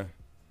worked there,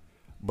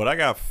 but I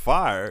got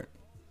fired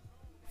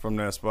from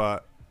that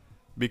spot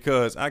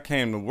because I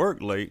came to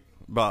work late,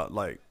 about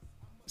like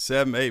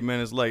 7-8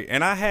 minutes late,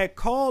 and I had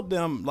called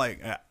them like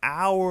an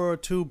hour or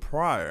two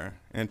prior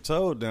and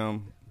told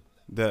them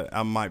that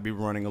I might be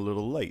running a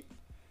little late,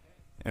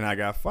 and I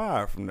got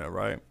fired from that,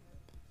 right?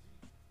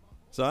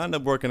 So I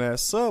ended up working at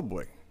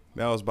Subway.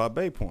 That was by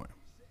Bay Point,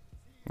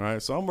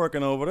 right? So I'm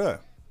working over there.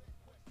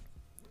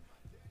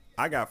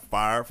 I got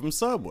fired from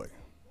Subway.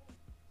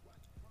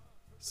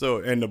 So,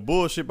 and the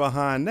bullshit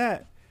behind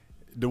that,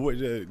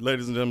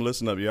 ladies and gentlemen,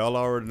 listen up. Y'all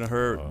already done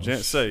heard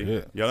Gent say,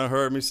 shit. y'all done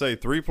heard me say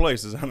 3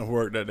 places I done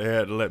worked that they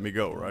had to let me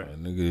go, right?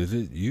 Nigga, is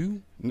it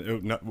you?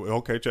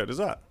 Okay, check this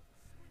out.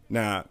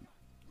 Now,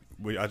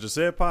 I just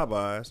said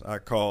Popeyes. I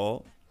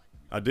called.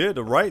 I did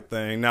the right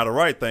thing. Now, the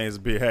right thing is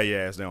to be, hey,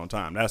 your ass there on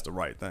time. That's the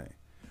right thing.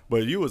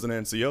 But you was an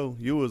NCO.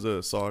 You was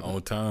a sergeant.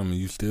 On time and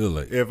you still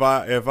late. If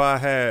I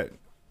had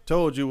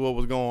told you what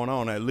was going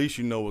on, at least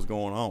you know what's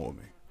going on with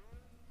me,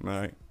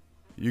 right?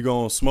 You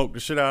gonna smoke the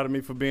shit out of me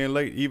for being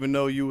late, even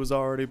though you was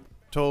already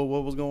told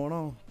what was going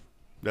on?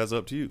 That's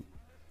up to you.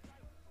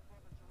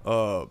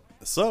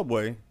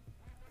 Subway,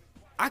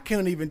 I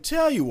couldn't even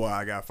tell you why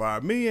I got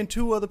fired. Me and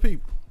 2 other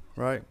people,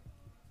 right?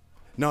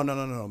 No.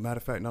 Matter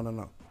of fact,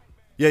 no.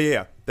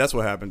 Yeah. That's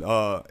what happened.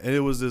 And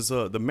it was this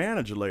the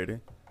manager lady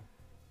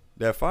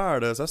that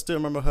fired us. I still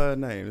remember her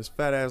name. This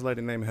fat ass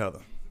lady named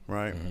Heather,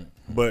 right?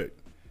 Mm-hmm. But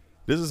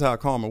this is how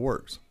karma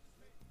works.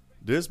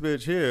 This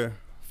bitch here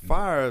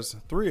fires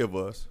 3 of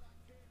us,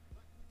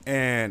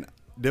 and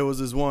there was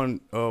this one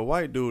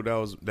white dude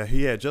that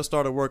he had just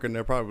started working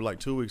there probably like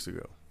 2 weeks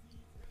ago.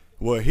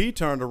 Well, he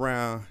turned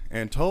around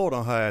and told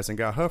on her ass and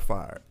got her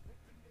fired.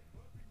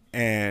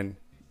 And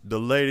the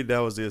lady that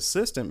was the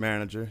assistant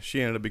manager,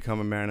 she ended up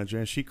becoming manager,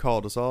 and she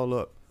called us all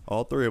up,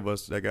 all 3 of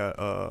us that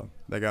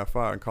got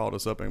fired, and called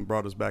us up and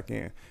brought us back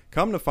in.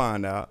 Come to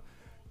find out,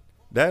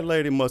 that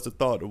lady must have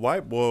thought the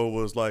white boy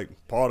was like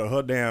part of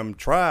her damn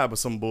tribe or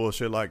some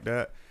bullshit like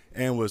that,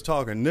 and was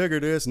talking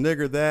nigger this,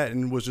 nigger that,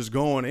 and was just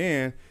going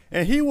in,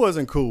 and he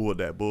wasn't cool with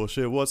that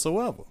bullshit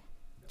whatsoever.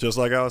 Just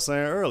like I was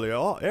saying earlier,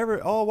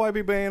 all white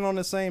people ain't on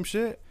the same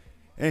shit,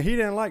 and he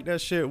didn't like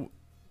that shit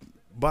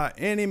by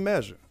any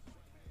measure.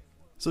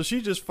 So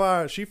she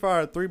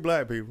fired 3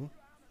 black people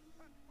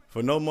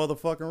for no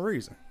motherfucking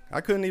reason.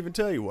 I couldn't even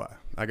tell you why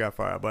I got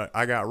fired, but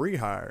I got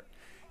rehired.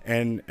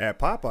 And at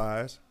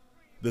Popeyes,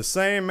 the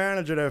same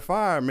manager that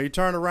fired me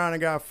turned around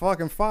and got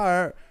fucking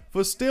fired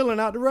for stealing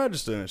out the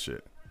register and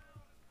shit.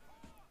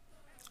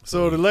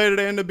 So the lady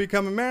that ended up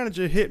becoming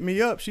manager hit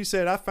me up. She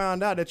said, I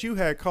found out that you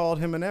had called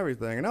him and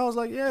everything. And I was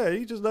like, yeah,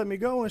 he just let me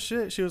go and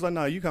shit. She was like,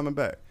 no, you coming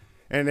back.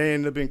 And they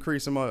ended up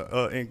increasing my,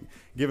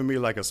 giving me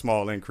like a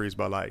small increase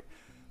by like,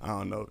 I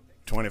don't know,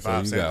 25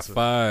 So you cents.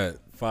 got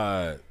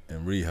fired,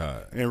 and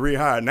rehired. And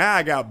rehired. Now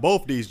I got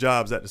both these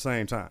jobs at the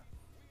same time.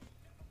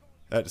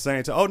 At the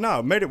same time. Oh,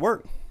 no, made it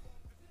work.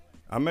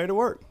 I made it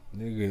work.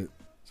 Nigga,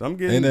 So I'm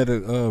getting. ain't that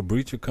a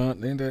breach of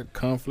ain't that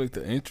conflict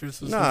of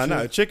interest or something?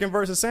 Nah, chicken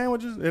versus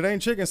sandwiches. It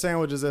ain't chicken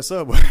sandwiches at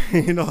Subway.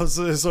 You know what I'm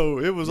saying? So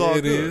it was all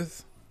it good.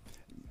 is.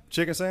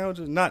 Chicken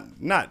sandwiches, not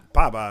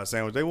Popeye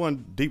sandwich. They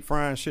wasn't deep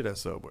frying shit at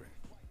Subway.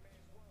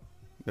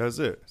 That's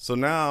it. So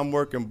now I'm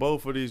working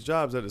both of these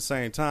jobs at the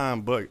same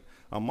time, but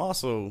I'm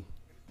also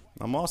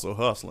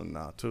hustling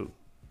now too.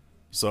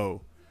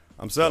 So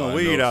I'm selling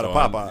weed out of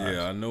Popeyes.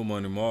 Yeah, I know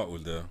Money Mark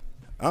was there.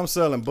 I'm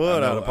selling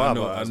bud out of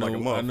Popeyes like a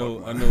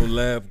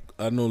motherfucker.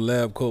 I know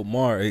Lab Coat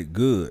Mar ate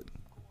good.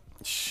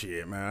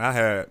 Shit,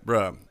 man.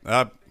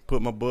 I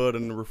put my bud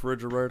in the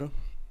refrigerator,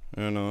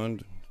 you know,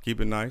 and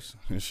keep it nice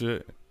and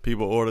shit.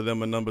 People order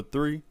them a number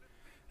 3,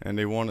 and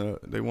they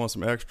want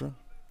some extra.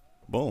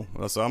 Boom.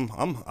 So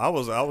I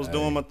was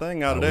doing my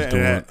thing out of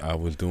that. I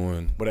was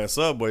doing. But at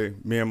Subway,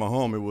 me and my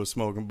homie was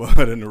smoking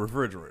bud in the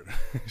refrigerator.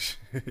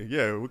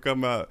 Yeah, we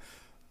come out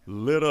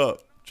lit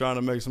up trying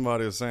to make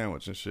somebody a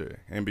sandwich and shit,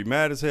 and be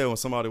mad as hell when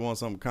somebody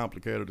wants something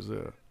complicated as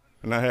hell.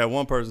 And I had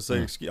one person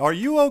say, "Excuse, are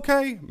you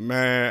okay?"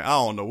 Man, I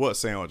don't know what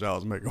sandwich I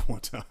was making one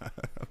time.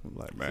 I'm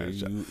like, man,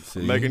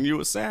 I'm making you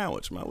a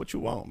sandwich, man. What you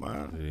want,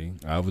 man?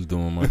 See, I was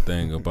doing my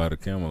thing up out of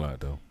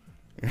Camelot though.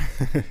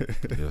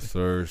 Yes,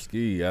 sir.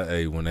 Ski.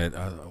 When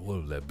what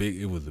was that big?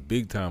 It was the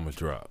Big Timers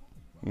drop.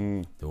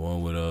 The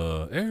one with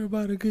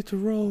everybody get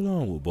your roll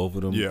on with both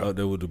of them out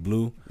there with the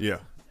blue. Yeah,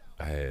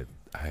 I had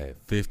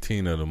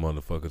 15 of them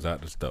motherfuckers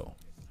out the store.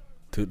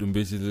 Took them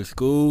bitches to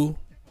school.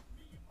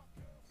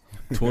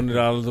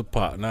 $20 a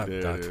pop. Not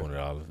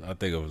 $20. I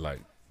think it was like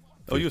 15.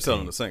 Oh, you were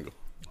selling the single.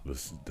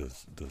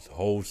 The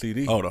whole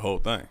CD. Oh, the whole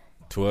thing.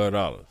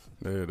 $12.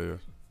 There it is.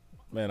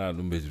 Man,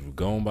 them bitches were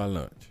gone by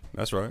lunch.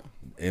 That's right.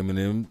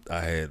 Eminem, I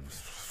had,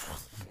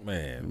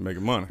 man.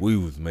 Making money. We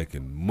was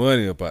making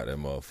money up out that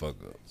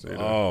motherfucker.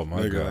 Oh,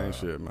 my God. Ain't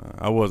shit, man.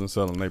 I wasn't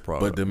selling their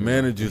product. But the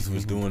managers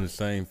was doing the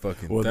same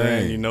fucking well, thing.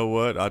 then, you know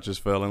what? I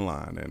just fell in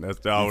line. And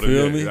that's all you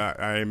feel me?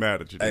 I ain't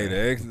mad at you.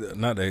 Hey,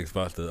 not the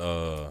Xbox,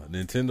 the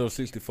Nintendo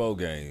 64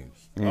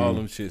 games. All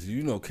them shits.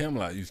 You know,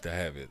 Camelot used to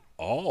have it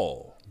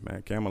all.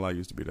 Man, Camelot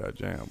used to be that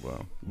jam,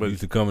 bro. But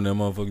used to come in there,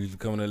 motherfucker. Used to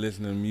come in there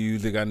listening to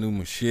music. I knew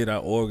my shit. I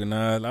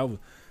organized. I was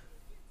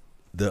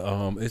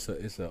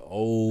it's an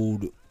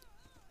old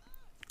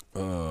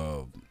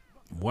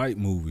white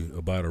movie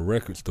about a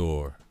record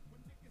store,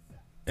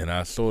 and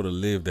I sort of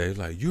lived there. He's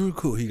like, "You're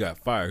cool." He got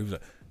fired. He was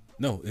like,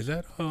 "No, is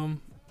that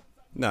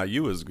Nah,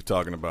 you was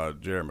talking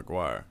about Jerry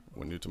Maguire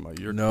when you talking about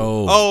You're no.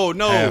 Cool. Oh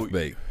no,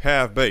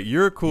 Half Baked.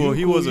 You're Cool.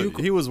 He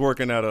was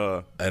working at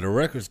a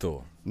record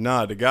store.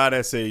 Nah, the guy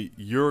that say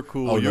You're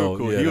Cool, You're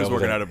Cool. He was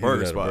working at a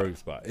burger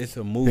spot. It's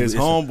a movie. His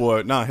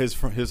homeboy,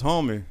 his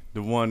homie,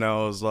 the one that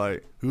was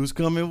like, "Who's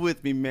coming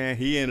with me, man?"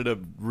 He ended up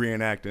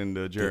reenacting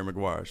the Jerry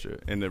Maguire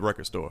shit in the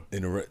record store.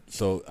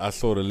 So I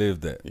sort of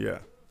lived that. Yeah,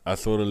 I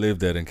sort of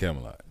lived that in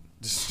Camelot.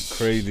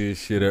 Crazy as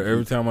shit.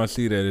 Every time I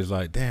see that, it's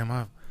like,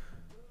 damn,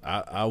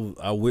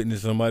 I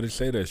witnessed somebody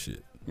say that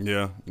shit.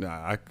 Yeah,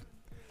 nah,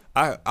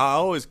 I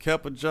always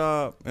kept a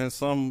job in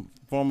some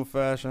form of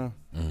fashion,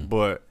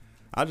 but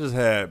I just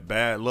had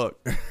bad luck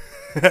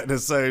at the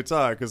same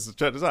time. Because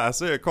check this out, I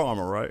said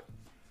karma, right?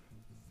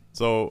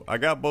 So I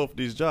got both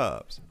these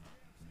jobs.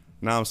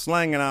 Now I'm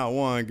slanging out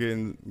one,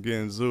 getting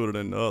zooted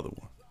in the other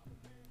one,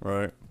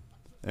 right?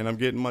 And I'm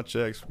getting my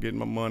checks, getting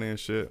my money and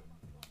shit.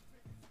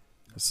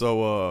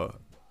 So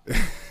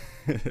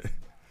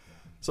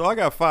so I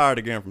got fired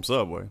again from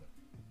Subway.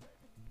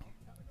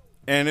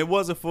 And it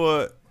wasn't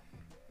for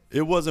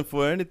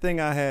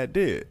anything I had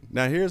did.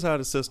 Now here's how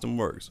the system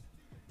works.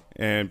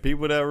 And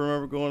people that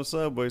remember going to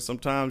Subway,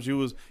 sometimes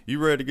you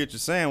ready to get your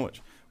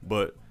sandwich,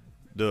 but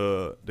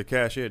the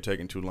cashier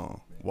taking too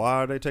long. Why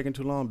are they taking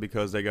too long?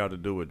 Because they got to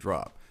do a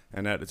drop.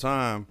 And at the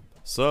time,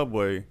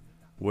 Subway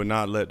would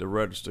not let the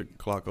register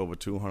clock over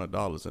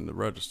 $200 in the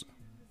register.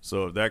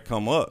 So if that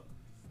come up,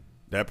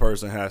 that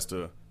person has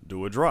to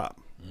do a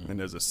drop. And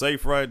there's a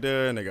safe right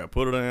there, and they got to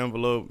put it in an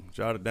envelope,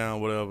 jot it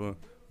down, whatever,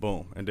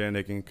 boom. And then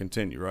they can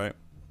continue, right?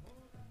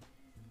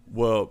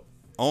 Well,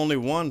 only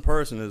one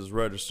person is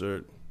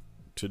registered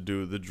to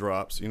do the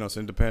drops,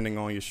 so depending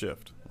on your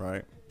shift,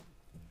 right?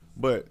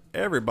 But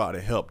everybody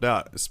helped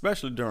out,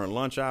 especially during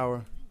lunch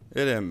hour.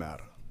 It didn't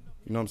matter.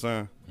 You know what I'm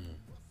saying?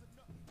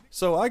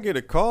 So I get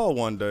a call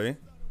one day.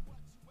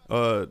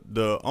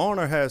 The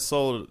owner has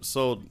sold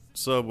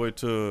Subway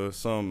to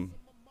some,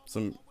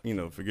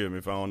 forgive me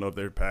if I don't know if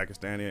they're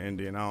Pakistani or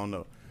Indian, I don't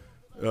know,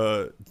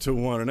 to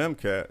one of them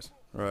cats,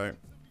 right?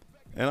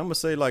 And I'm going to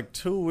say like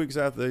 2 weeks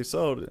after they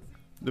sold it,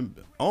 the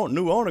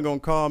new owner going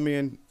to call me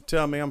and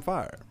tell me I'm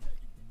fired.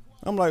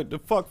 I'm like, the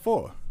fuck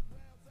for?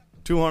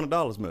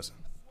 $200 missing.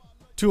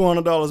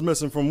 $200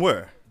 missing from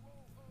where?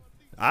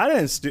 I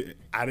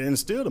didn't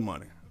steal the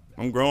money.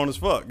 I'm grown as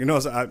fuck. You know,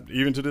 so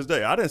even to this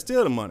day, I didn't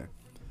steal the money.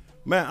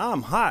 Man,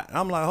 I'm hot.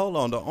 I'm like, hold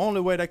on. The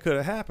only way that could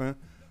have happened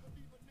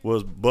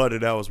was Buddy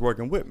that was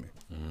working with me.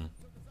 Mm-hmm.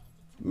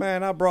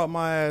 Man, I brought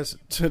my ass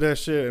to that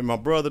shit, and my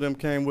brother them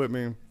came with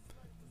me.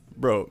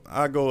 Bro,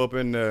 I go up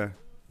in there,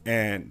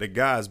 and the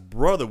guy's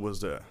brother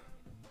was there.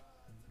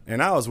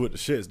 And I was with the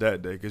shits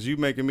that day, because you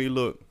making me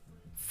look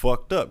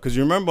fucked up. Because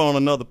you remember on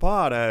another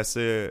pod, I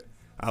said,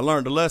 I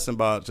learned a lesson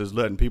about just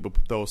letting people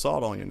throw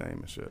salt on your name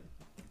and shit.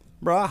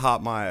 Bro, I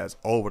hopped my ass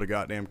over the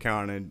goddamn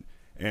counter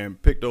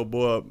and picked old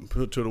boy up and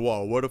put it to the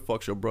wall. Where the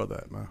fuck's your brother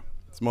at, man?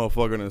 This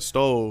motherfucker done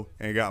stole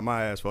and got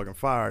my ass fucking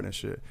fired and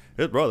shit.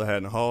 His brother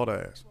hadn't hauled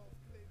ass.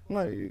 I'm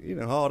like, he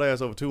done hauled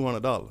ass over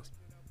 $200.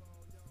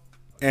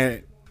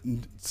 And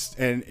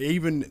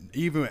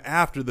even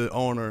after the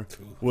owner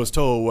was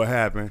told what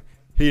happened,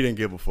 he didn't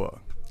give a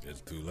fuck.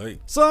 It's too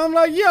late. So I'm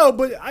like, yo,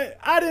 but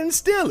I didn't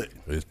steal it.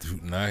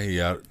 Now he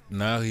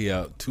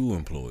out 2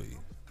 employees.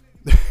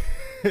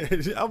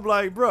 I'm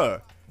like,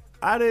 bruh,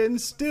 I didn't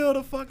steal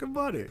the fucking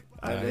money.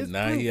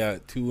 Now he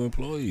got 2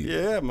 employees.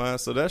 Yeah, man.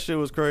 So that shit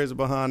was crazy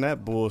behind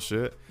that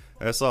bullshit.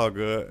 That's all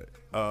good.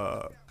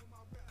 I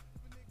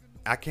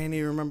can't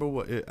even remember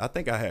what I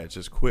think I had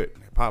just quit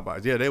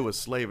Popeyes. Yeah, they was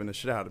slaving the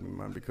shit out of me,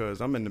 man, because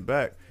I'm in the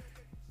back.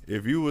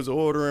 If you was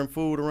ordering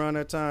food around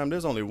that time,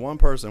 there's only one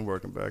person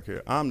working back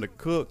here. I'm the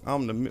cook.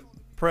 I'm the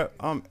prep.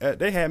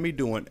 They had me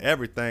doing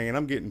everything, and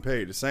I'm getting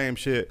paid the same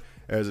shit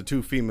as the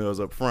 2 females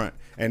up front,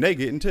 and they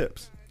getting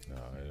tips. No,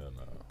 hell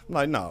no. I'm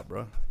like, nah,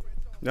 bro.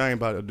 Y'all ain't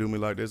about to do me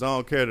like this. I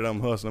don't care that I'm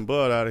hustling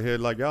bud out of here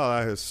like y'all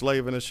out here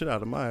slaving the shit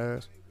out of my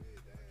ass.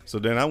 So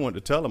then I went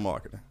to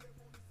telemarketing.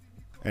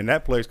 And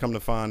that place, come to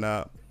find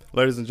out,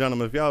 ladies and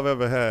gentlemen, if y'all have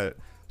ever had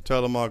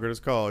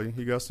telemarketers call you,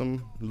 got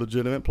some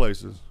legitimate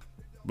places.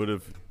 But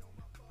if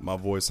my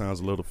voice sounds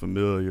a little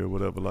familiar or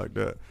whatever like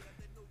that,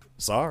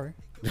 sorry.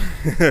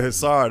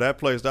 Sorry, that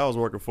place that I was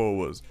working for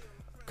was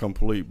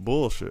complete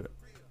bullshit.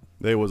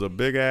 There was a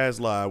big ass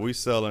lie. We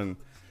selling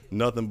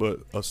nothing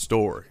but a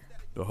story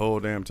the whole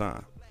damn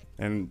time.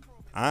 And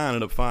I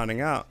ended up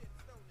finding out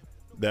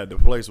that the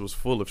place was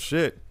full of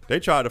shit. They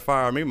tried to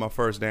fire me my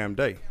first damn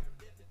day.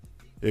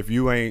 If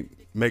you ain't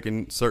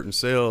making certain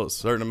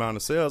amount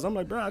of sales, I'm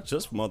like, bro, I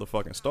just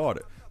motherfucking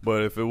started.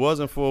 But if it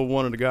wasn't for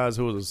one of the guys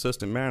who was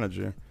assistant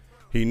manager,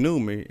 he knew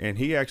me, and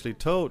he actually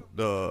told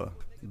the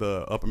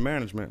upper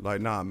management,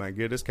 like, nah, man,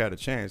 give this cat a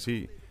chance.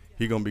 He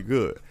gonna be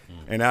good.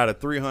 And out of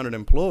 300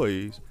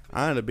 employees,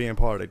 I ended up being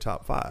part of their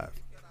top 5.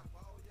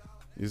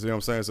 You see what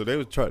I'm saying? So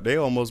they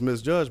almost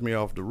misjudged me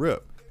off the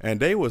rip. And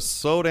they was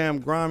so damn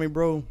grimy,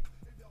 bro.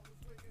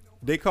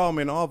 They called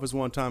me in the office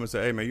one time and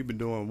said, hey, man, you've been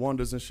doing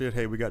wonders and shit.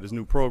 Hey, we got this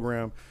new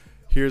program.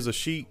 Here's a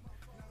sheet.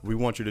 We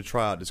want you to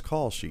try out this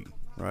call sheet,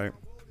 right?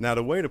 Now,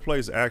 the way the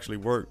place actually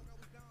worked,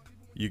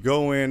 you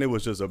go in, it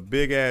was just a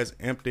big-ass,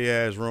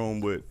 empty-ass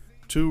room with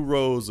 2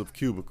 rows of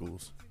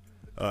cubicles,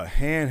 a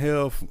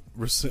handheld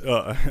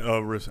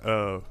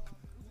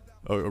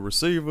a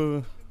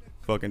receiver,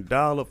 fucking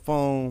dial-up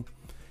phone,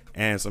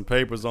 and some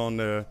papers on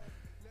there.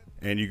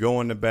 And you go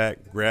in the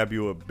back, grab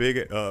you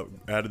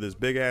out of this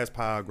big ass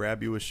pile,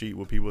 grab you a sheet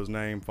with people's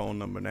name, phone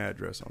number, and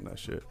address on that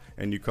shit.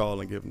 And you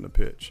call and give them the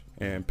pitch.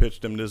 And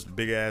pitch them this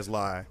big ass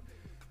lie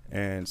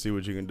and see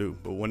what you can do.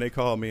 But when they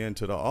called me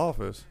into the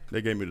office,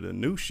 they gave me the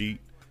new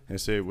sheet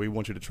and said, we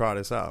want you to try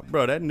this out.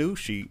 Bro, that new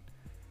sheet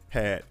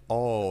had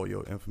all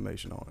your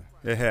information on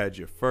it. It had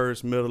your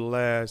first, middle,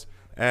 last,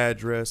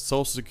 address,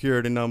 social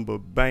security number,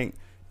 bank,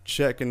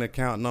 checking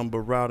account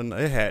number, routing.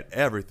 It had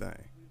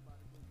everything.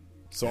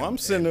 So I'm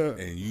sitting there.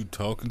 And you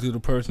talking to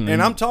the person?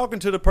 And I'm talking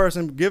to the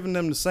person, giving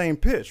them the same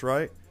pitch,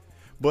 right?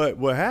 But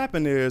what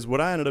happened is, what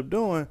I ended up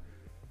doing,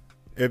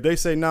 if they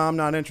say, nah, I'm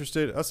not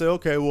interested, I say,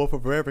 okay, well, for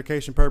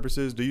verification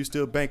purposes, do you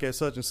still bank at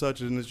such and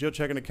such? And is your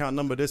checking account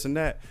number this and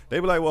that? They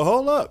be like, well,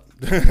 hold up.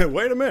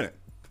 Wait a minute.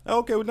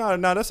 Okay, well,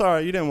 no, that's all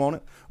right. You didn't want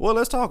it. Well,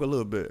 let's talk a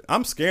little bit.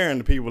 I'm scaring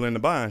the people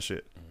into buying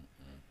shit.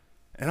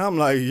 And I'm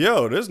like,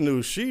 yo, this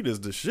new sheet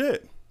is the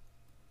shit.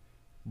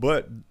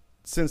 But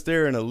since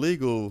they're in a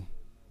legal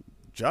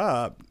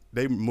job,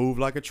 they move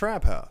like a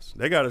trap house.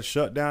 They got to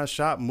shut down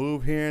shop,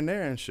 move here and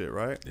there and shit,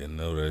 right? Didn't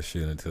know that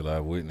shit until I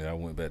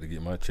went back to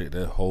get my check.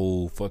 That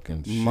whole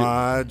fucking shit.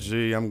 My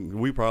G,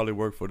 we probably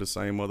work for the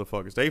same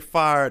motherfuckers. They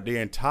fired the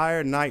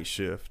entire night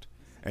shift,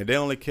 and they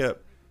only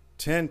kept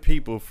 10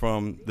 people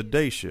from the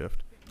day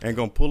shift, and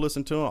gonna pull us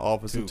into an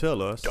office and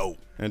tell us,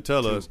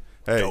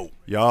 hey,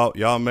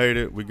 y'all made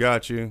it. We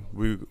got you.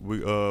 We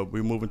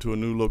moving to a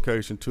new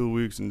location 2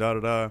 weeks and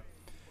da-da-da.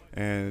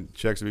 And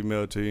checks will be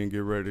mailed to you and get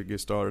ready to get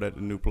started at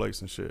the new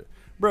place and shit.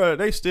 Bruh,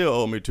 they still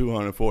owe me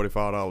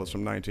 $245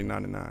 from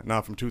 1999.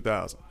 Not from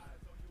 2000.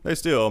 They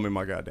still owe me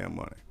my goddamn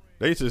money.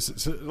 They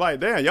just,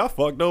 like, damn, y'all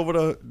fucked over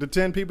the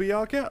 10 people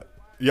y'all kept.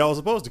 Y'all was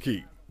supposed to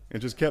keep.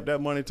 And just kept that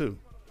money too.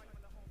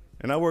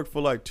 And I worked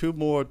for like 2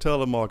 more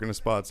telemarketing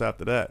spots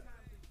after that.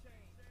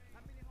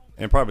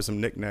 And probably some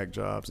knick-knack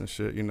jobs and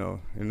shit, you know.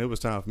 And it was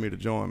time for me to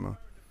join, man.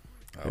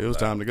 It was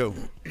time to go.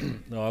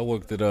 No, I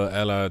worked at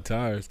Allied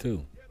Tires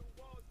too.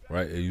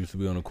 Right, it used to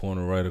be on the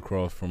corner right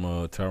across from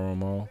Tyrone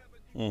Mall.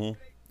 Mm-hmm.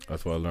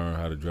 That's where I learned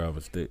how to drive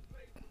a stick.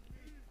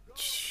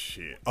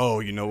 Shit. Oh,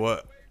 you know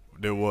what?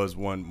 There was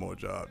one more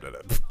job that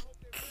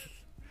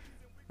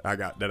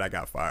I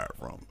got fired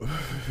from.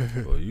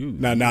 Well, you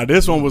now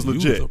this one was you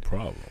legit. Was a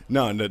problem.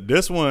 No,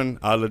 this one,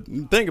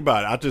 think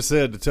about it. I just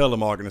said the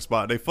telemarketing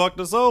spot. They fucked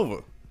us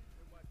over.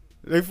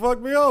 They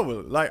fucked me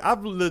over. Like,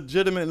 I've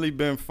legitimately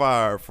been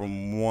fired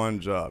from one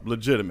job.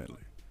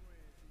 Legitimately.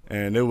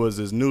 And it was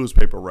this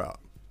newspaper route.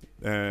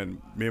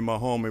 And me and my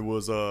homie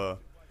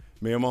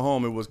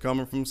was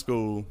coming from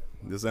school,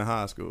 this in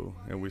high school,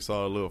 and we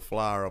saw a little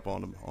flyer up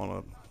on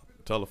a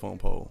telephone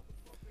pole.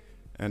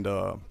 And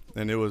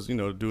it was,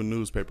 to do a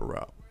newspaper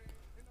route.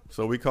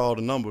 So we called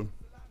the number,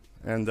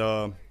 and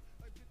the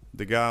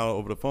guy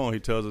over the phone, he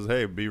tells us,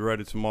 hey, be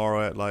ready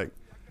tomorrow at like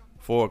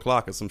 4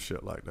 o'clock or some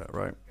shit like that,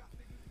 right?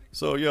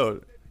 So,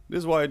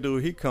 this white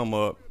dude, he come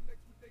up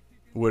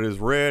with his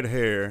red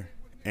hair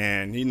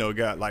and,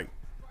 got like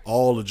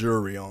all the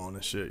jewelry on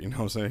and shit, you know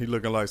what I'm saying? He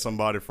looking like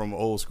somebody from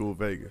old school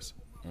Vegas.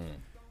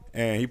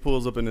 And he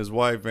pulls up in his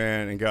white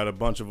van and got a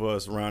bunch of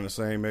us around the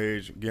same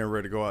age getting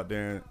ready to go out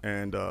there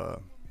and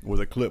with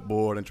a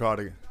clipboard and try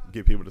to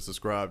get people to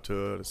subscribe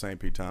to the St.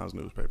 Pete Times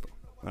newspaper.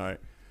 All right.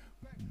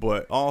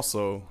 But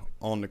also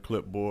on the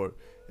clipboard,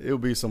 it'll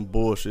be some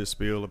bullshit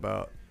spiel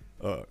about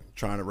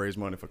trying to raise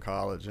money for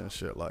college and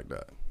shit like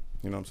that.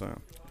 You know what I'm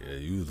saying? Yeah,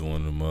 you was one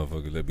of the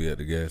motherfuckers that be at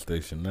the gas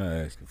station now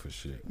asking for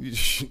shit.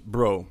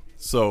 Bro,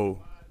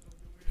 so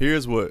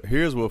here's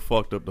what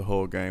fucked up the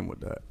whole game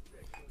with that.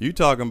 You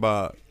talking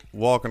about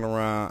walking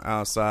around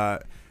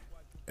outside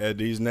at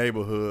these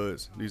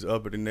neighborhoods, these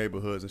uppity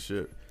neighborhoods and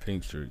shit.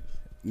 Pink Street.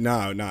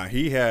 Nah,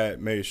 he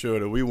had made sure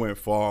that we went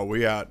far.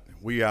 We out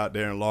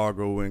there in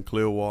Largo and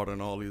Clearwater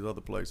and all these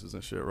other places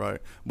and shit, right?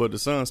 But the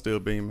sun's still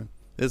beaming.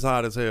 It's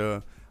hot as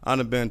hell. I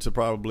done been to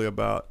probably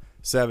about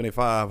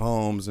 75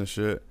 homes and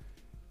shit,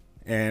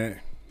 and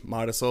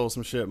might have sold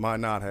some shit, might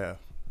not have.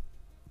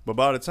 But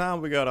by the time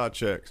we got our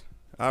checks,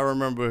 I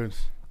remember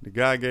the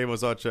guy gave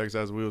us our checks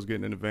as we was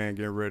getting in the van,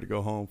 getting ready to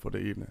go home for the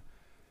evening.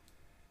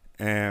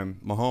 And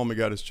my homie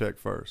got his check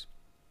first.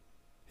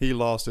 He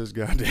lost his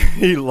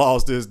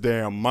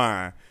damn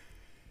mind.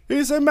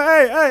 He said,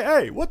 man,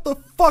 hey, what the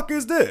fuck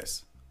is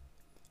this?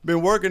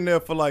 Been working there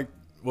for like,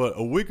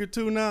 a week or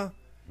two now?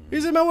 He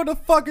said, man, what the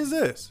fuck is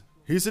this?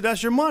 He said,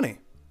 that's your money.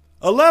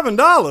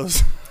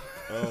 $11.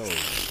 Oh,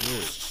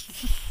 shit.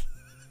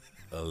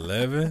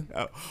 11?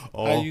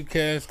 Oh, how you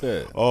cash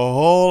that? A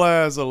whole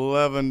ass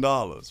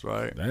 $11,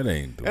 right? That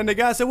ain't doing. And the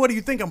guy said, what do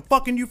you think, I'm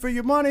fucking you for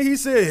your money? He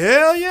said,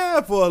 hell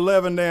yeah, for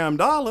 $11 damn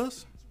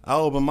dollars. I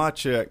opened my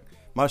check.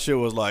 My shit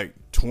was like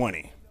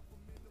 20.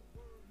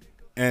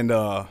 And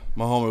my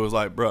homie was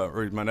like, bro,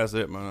 man, that's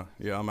it, man.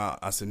 Yeah, I'm out.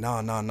 I said,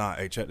 nah.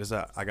 Hey, check this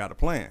out. I got a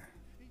plan,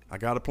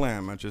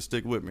 man. Just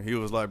stick with me. He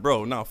was like,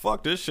 bro, nah,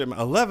 fuck this shit, man.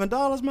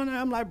 $11, man.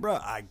 I'm like, bro,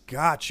 I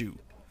got you.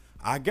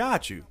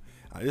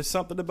 There's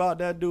something about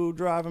that dude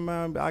driving,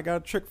 man. I got a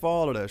trick for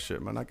all of that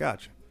shit, man. I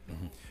got you.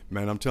 Mm-hmm.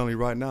 Man, I'm telling you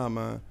right now,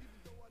 man.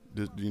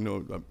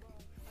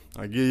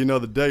 I give you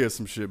another day or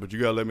some shit, but you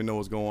got to let me know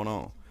what's going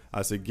on.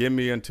 I said, give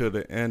me until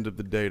the end of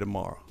the day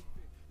tomorrow.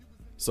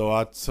 So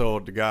I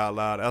told the guy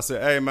loud. I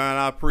said, hey, man,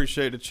 I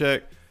appreciate the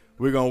check.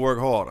 We're going to work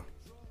harder.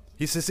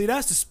 He said, see,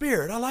 that's the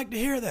spirit. I like to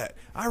hear that.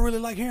 I really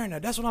like hearing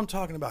that. That's what I'm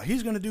talking about.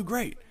 He's going to do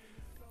great.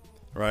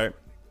 Right?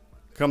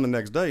 Come the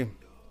next day,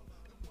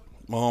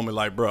 my homie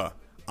like, bruh,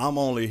 I'm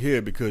only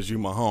here because you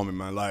my homie,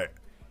 man. Like,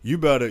 you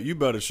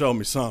better show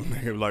me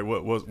something. Like,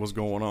 what's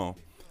going on?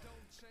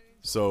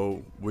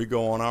 So we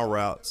go on our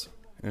routes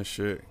and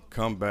shit,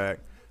 come back.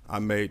 I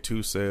made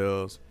 2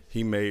 sales.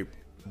 He made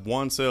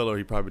 1 sale, or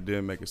he probably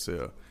didn't make a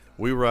sale.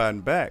 We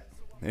riding back,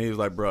 and he was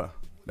like, bruh,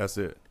 that's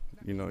it.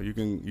 You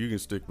can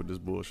stick with this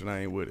bullshit. I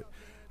ain't with it.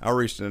 I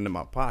reached into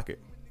my pocket,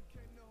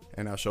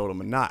 and I showed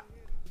him a knot.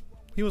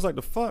 He was like,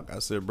 the fuck? I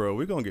said, bro,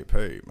 we gonna get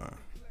paid, man.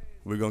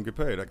 We gonna get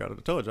paid. I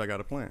told you I got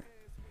a plan.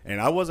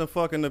 And I wasn't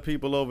fucking the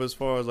people over as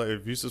far as, like,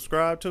 if you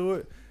subscribe to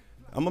it,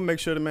 I'm gonna make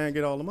sure the man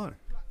get all the money,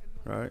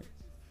 right?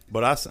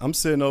 But I'm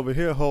sitting over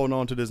here holding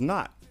on to this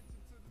knot.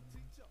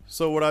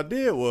 So what I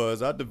did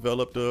was I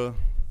developed a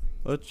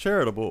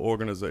charitable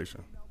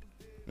organization,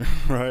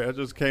 right? I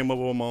just came up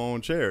with my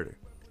own charity,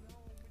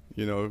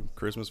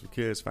 Christmas for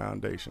Kids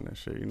Foundation and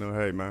shit.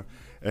 Hey, man.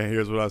 And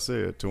here's what I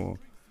said to him.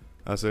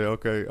 I said,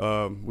 okay,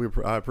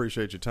 I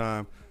appreciate your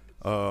time.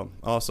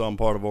 Also, I'm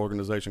part of an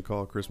organization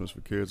called Christmas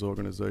for Kids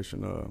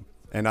organization.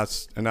 And I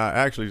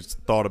actually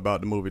thought about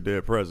the movie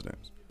Dead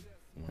Presidents.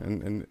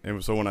 And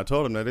so when I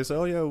told them that, they said,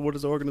 oh, yeah, what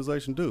does the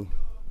organization do?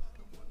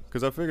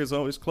 Because I figured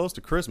it's close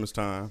to Christmas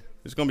time.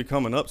 It's going to be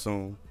coming up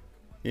soon.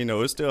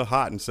 It's still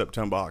hot in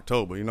September,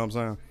 October. You know what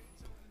I'm saying?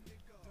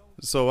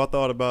 So I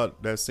thought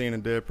about that scene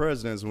in Dead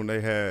Presidents when they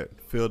had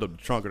filled up the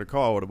trunk of the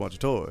car with a bunch of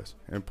toys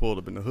and pulled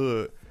up in the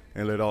hood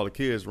and let all the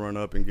kids run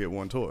up and get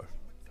 1 toy.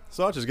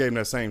 So I just gave them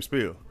that same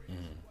spiel.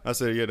 Mm-hmm. I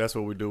said, yeah, that's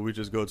what we do. We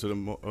just go to the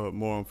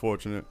more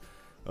unfortunate,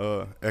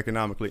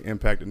 economically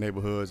impacted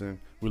neighborhoods, and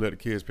we let the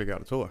kids pick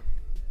out a toy.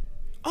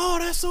 Oh,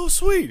 that's so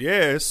sweet.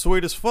 Yeah, it's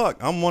sweet as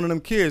fuck. I'm one of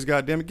them kids,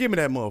 goddamn it. Give me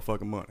that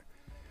motherfucking money.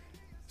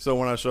 So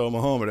when I showed my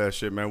homie that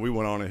shit, man, we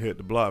went on and hit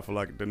the block for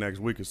like the next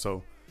week or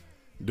so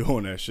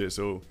doing that shit.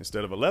 So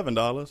instead of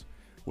 $11,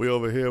 we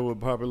over here with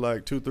probably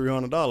like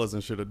 $200-300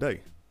 and shit a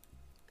day.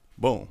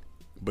 Boom.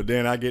 But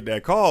then I get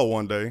that call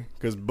one day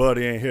because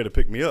Buddy ain't here to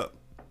pick me up.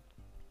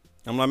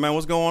 I'm like, man,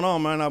 what's going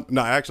on, man?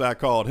 Actually, I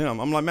called him.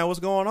 I'm like, man, what's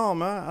going on,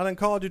 man? I done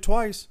called you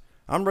twice.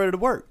 I'm ready to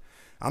work.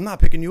 I'm not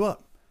picking you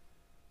up.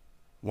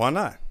 Why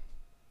not?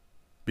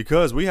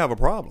 Because we have a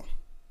problem.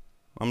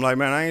 I'm like,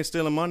 man, I ain't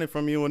stealing money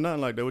from you or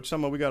nothing like that. What you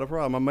talking about? We got a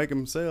problem. I'm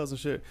making sales and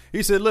shit.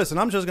 He said, listen,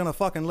 I'm just going to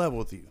fucking level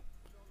with you.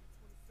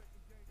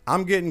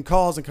 I'm getting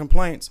calls and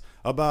complaints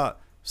about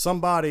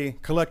somebody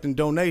collecting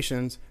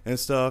donations and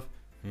stuff.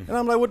 And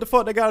I'm like, what the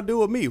fuck they got to do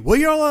with me? Well,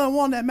 you're the only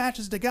one that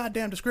matches the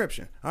goddamn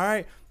description. All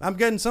right. I'm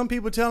getting some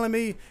people telling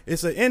me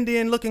it's an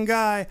Indian looking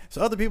guy.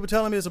 So other people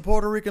telling me it's a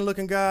Puerto Rican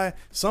looking guy.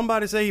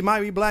 Somebody say he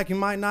might be black. He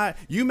might not.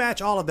 You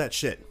match all of that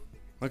shit.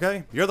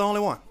 Okay. You're the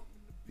only one.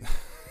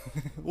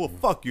 Well,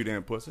 fuck you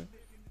then, pussy.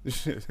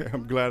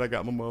 I'm glad I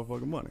got my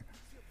motherfucking money.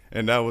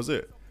 And that was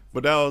it.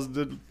 But that was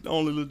the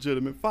only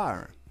legitimate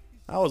firing.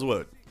 I was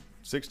what?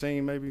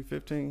 16, maybe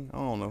 15? I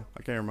don't know.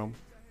 I can't remember.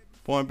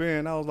 Point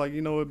being, I was like,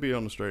 you know, it'd be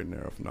on the straight and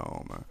narrow from now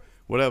on, man.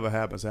 Whatever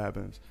happens,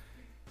 happens.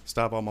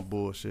 Stop all my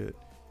bullshit.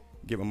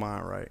 Get my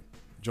mind right.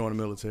 Join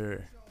the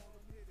military.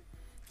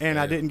 And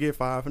I didn't get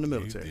fired from the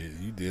military.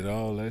 You did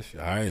all that shit.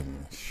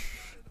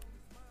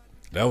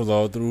 That was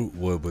all through.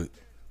 Well, but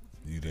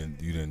you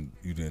didn't.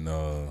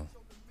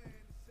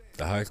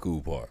 The high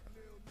school part.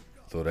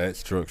 So that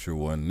structure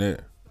wasn't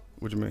there.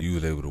 What you mean? You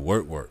was able to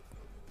work.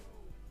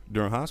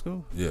 During high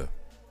school? Yeah.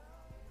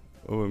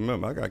 Well,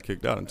 remember, I got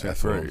kicked out in 10th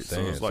That's what I'm grade. So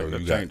saying. it's like So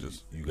that you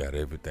changes. You got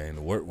everything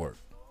to work.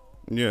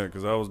 Yeah,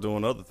 because I was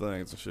doing other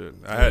things and shit.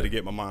 I had to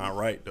get my mind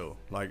right, though.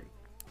 Like,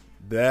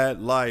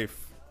 that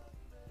life,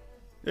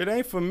 it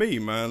ain't for me,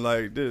 man.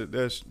 Like,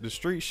 the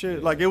street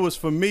shit, like, it was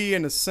for me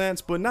in a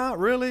sense, but not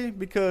really,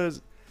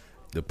 because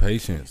the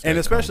patience. And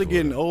especially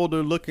getting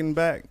older, looking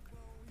back,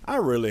 I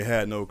really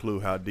had no clue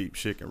how deep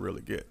shit can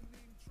really get.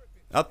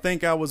 I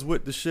think I was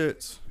with the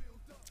shits.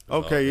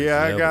 Okay,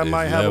 I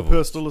might have a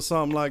pistol or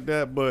something like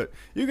that, but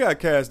you got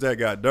cats that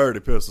got dirty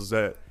pistols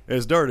that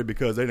it's dirty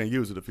because they didn't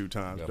use it a few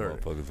times. Got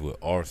dirty motherfuckers with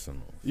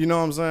arsenal. You know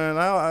what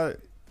I'm saying?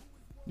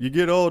 You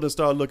get old and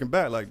start looking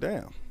back like,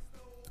 damn,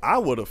 I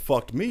would have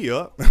fucked me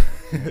up,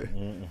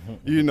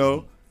 you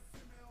know,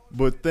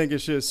 but thinking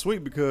shit's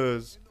sweet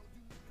because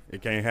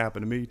it can't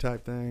happen to me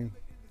type thing.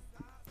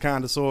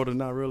 Kind of, sort of,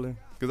 not really.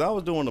 Because I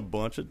was doing a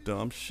bunch of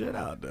dumb shit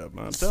out there,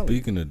 man.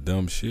 Speaking of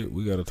dumb shit,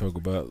 we got to talk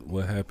about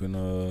what happened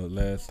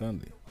last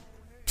Sunday.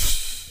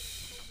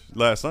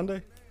 Last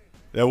Sunday?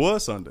 That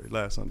was Sunday,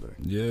 last Sunday.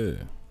 Yeah.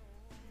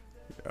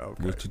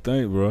 Okay. What you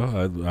think, bro?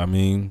 I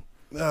mean...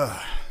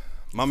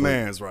 my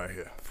man's right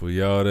here. For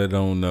y'all that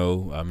don't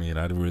know, I mean,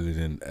 I really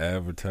didn't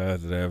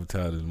advertise it.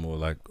 Advertise is more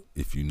like,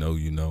 if you know,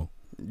 you know.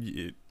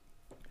 It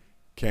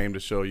came to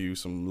show you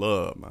some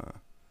love, man.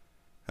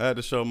 I had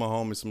to show my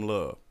homie some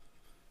love.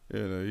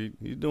 You know,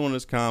 he's doing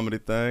this comedy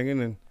thing, and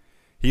then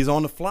he's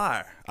on the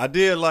flyer. I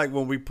did like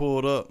when we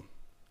pulled up,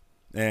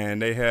 and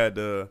they had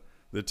the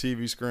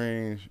TV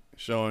screen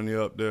showing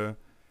you up there.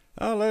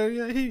 I was like,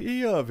 yeah,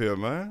 he up here,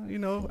 man. You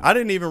know, I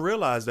didn't even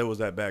realize there was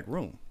that back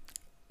room.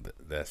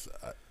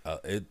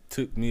 It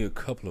took me a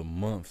couple of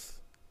months,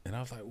 and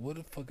I was like, what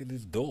the fuck is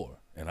this door?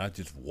 And I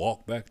just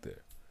walked back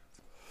there.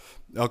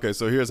 Okay,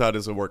 so here's how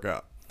this will work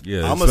out.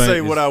 Yeah, I'm gonna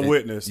say what I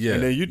witnessed,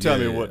 and then you tell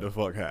me what the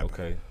fuck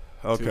happened.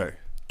 Okay.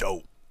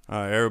 Dope. All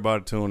right,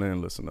 everybody tune in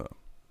and listen up.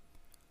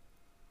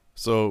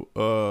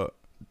 So,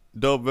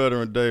 Dope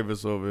Veteran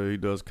Davis over here, he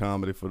does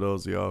comedy for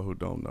those of y'all who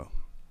don't know.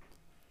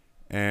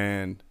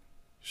 And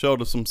showed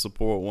us some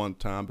support one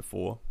time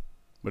before,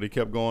 but he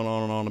kept going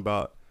on and on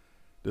about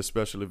this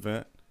special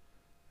event.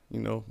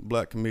 You know,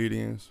 black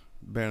comedians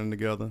banding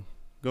together,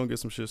 gonna get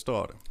some shit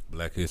started.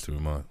 Black History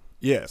Month.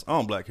 Yes,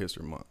 on Black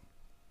History Month.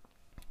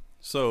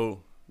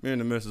 So, me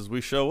and the missus,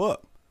 we show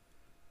up.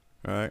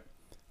 All right.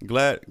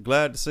 Glad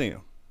to see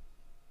him.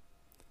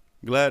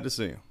 Glad to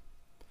see him.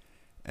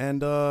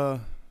 And,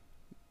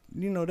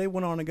 you know, they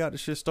went on and got the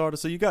shit started.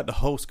 So you got the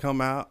host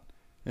come out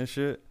and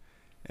shit.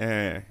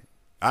 And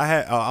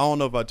I don't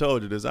know if I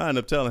told you this. I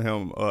ended up telling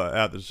him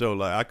after the show,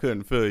 like, I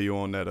couldn't feel you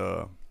on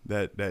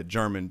that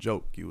German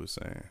joke you was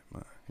saying.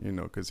 You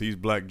know, because he's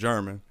black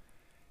German.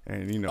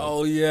 And, you know.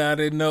 Oh, yeah, I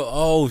didn't know.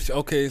 Oh,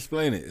 okay,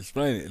 explain it.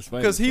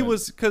 Because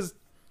because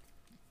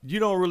you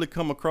don't really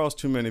come across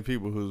too many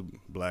people who's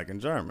black and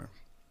German.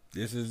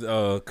 This is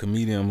a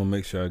comedian. I'm gonna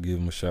make sure I give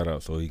him a shout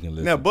out so he can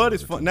listen. Now, Bud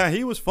is fun. Now,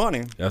 he was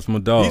funny. That's my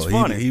dog. He's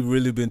funny. He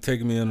really been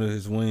taking me under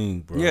his wing,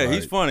 bro. Yeah,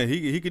 he's funny.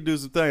 He could do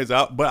some things.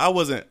 But I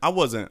wasn't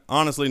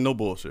honestly, no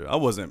bullshit. I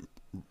wasn't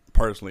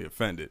personally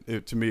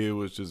offended. To me,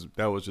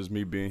 that was just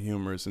me being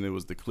humorous, and it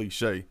was the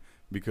cliche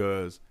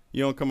because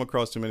you don't come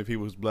across too many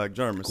people who's black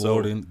German.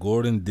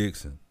 Gordon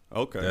Dixon.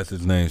 Okay, that's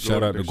his name.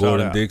 Shout out to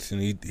Gordon Dixon.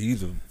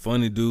 He's a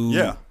funny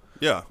dude.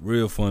 Yeah,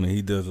 real funny.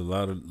 He does a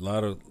lot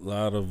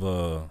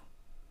of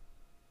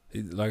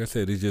Like I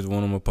said, he's just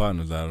one of my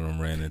partners out of them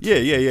ran into.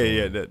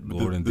 Yeah.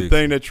 Gordon The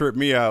thing that tripped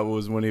me out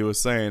was when he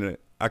was saying it.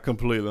 I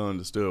completely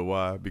understood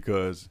why,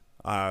 because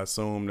I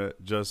assume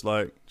that just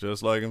like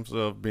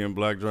himself being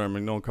black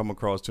German, don't come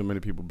across too many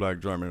people black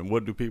German. And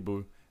what do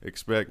people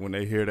expect when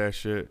they hear that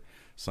shit?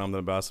 Something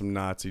about some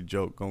Nazi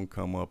joke gonna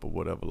come up or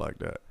whatever like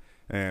that.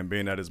 And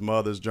being that his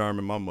mother's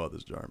German, my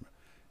mother's German.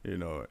 You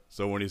know,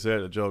 so when he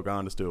said a joke, I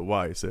understood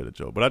why he said a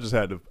joke. But I just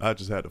had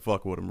to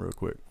fuck with him real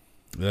quick.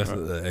 That's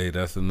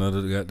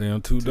another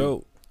goddamn too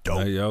dope.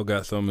 Hey, y'all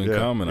got something in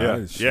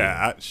common.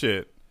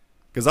 Shit.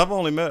 Because I've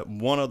only met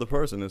one other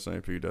person in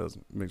St. Pete that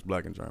mixed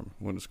black and German.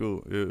 Went to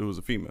school. It was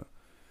a female.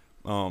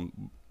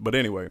 But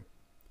anyway,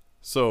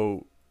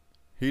 so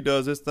he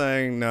does this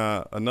thing.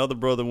 Now, another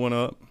brother went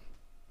up.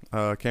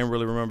 Can't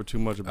really remember too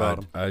much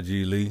about him.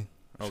 IG Lee.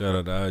 Okay. Shout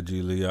out to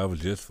IG Lee. I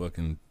was just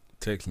fucking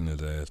texting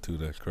his ass, too.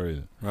 That's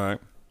crazy. All right.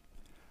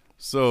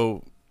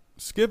 So,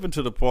 skipping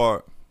to the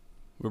part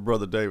where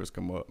Brother Davis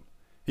come up.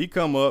 He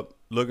come up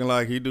looking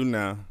like he do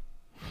now.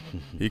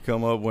 He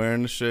come up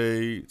wearing the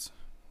shades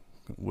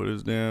with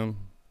his damn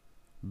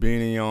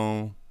beanie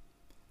on,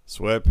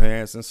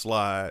 sweatpants and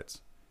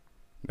slides.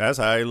 That's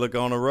how he look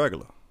on a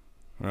regular,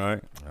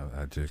 right?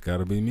 I just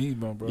gotta be me,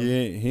 my brother.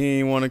 He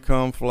ain't want to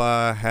come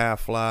fly,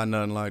 half fly,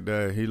 nothing like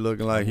that. He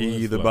looking like he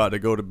either about to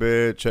go to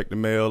bed, check the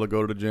mail, or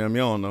go to the gym.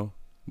 You don't know.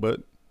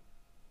 But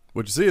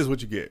what you see is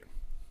what you get.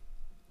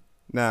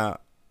 Now,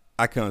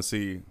 I couldn't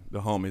see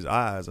the homie's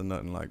eyes or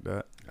nothing like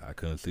that. I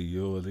couldn't see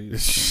yours either.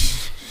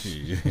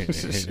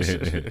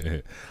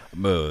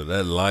 Bro,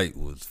 that light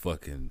was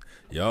fucking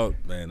y'all,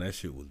 man. That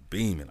shit was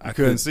beaming. I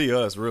couldn't see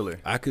us really.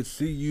 I could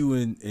see you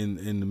in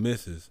the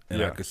missus, and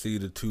Yeah. I could see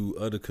the two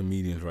other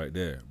comedians right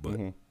there. But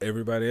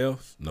everybody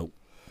else, nope.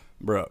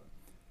 Bro.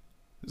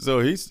 So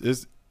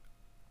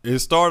it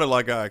started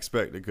like I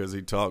expected because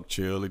he talked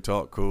chill, he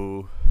talked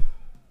cool,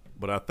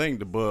 but I think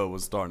the bud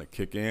was starting to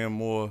kick in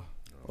more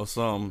or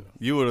something.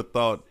 You would have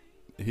thought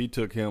he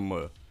took him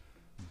a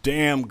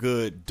damn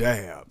good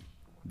dab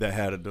that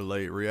had a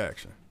delayed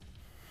reaction.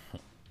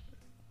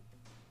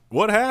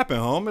 What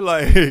happened,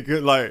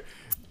 homie? Like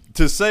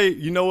to say,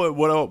 you know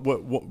what?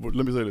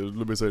 Let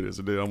me say this,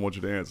 and then I want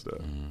you to answer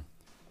that.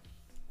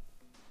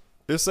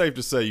 It's safe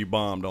to say you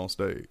bombed on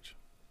stage.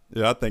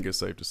 Yeah, I think it's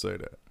safe to say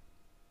that.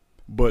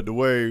 But the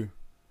way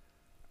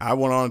I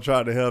went on and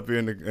tried to help you,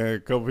 and a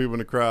couple people in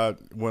the crowd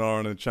went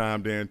on and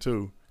chimed in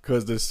too,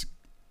 because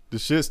the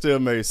shit still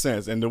made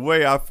sense. And the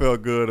way I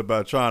felt good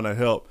about trying to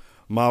help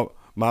my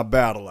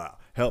battle out.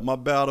 Help my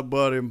battle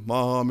buddy, my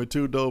homie,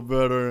 2 Dope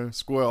veteran,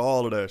 square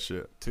all of that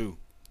shit. 2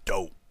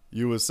 Dope.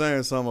 You were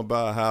saying something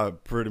about how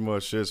pretty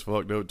much shit's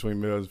fucked up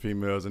between males and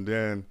females, and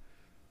then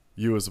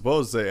you were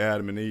supposed to say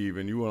Adam and Eve,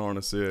 and you went on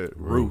and said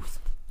Ruth.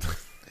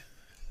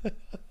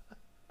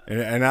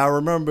 and I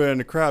remember in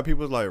the crowd,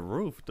 people was like,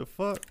 Ruth, the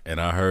fuck? And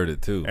I heard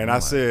it too. And I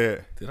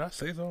said, did I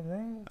say something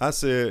wrong? I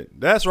said,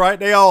 that's right,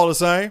 they all the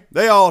same.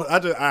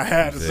 I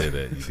had to say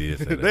that. You did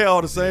say that. They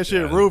all the same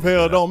shit. Ruth,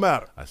 hell, don't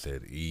matter. I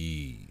said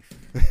Eve.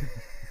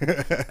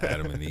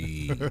 Adam and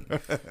Eve.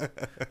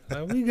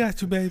 Like, we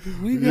got you, baby.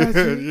 We got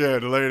you. Yeah,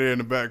 the lady in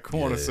the back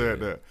corner said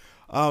that.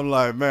 I'm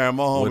like, man,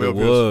 my homie up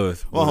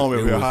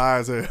here high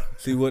as hell.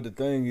 See, what the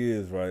thing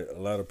is, right? A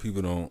lot of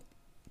people don't.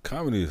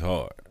 Comedy is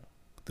hard.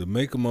 To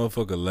make a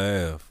motherfucker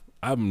laugh,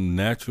 I can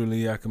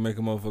make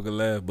a motherfucker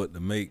laugh, but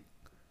to make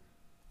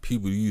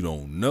people you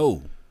don't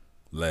know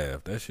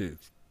laugh, that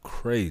shit's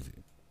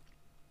crazy.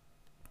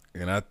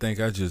 And I think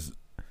OG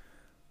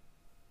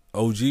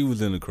was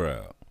in the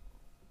crowd.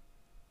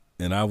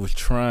 And I was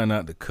trying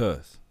not to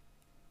cuss.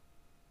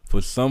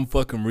 For some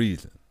fucking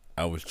reason.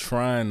 I was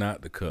trying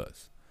not to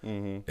cuss.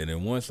 And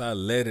then once I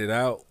let it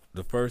out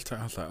the first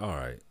time, I was like, all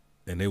right.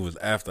 And it was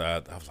after I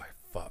was like,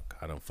 fuck,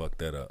 I done fucked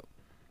that up.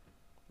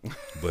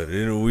 But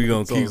then we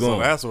gonna keep going. So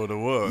that's what it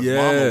was. Yeah.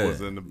 Mama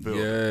was in the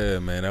building. Yeah,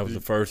 man. That was the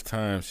first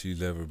time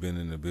she's ever been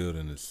in the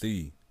building to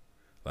see.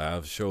 Like,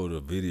 I've showed her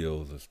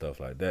videos and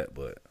stuff like that,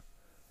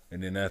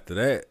 and then after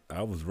that,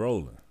 I was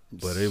rolling.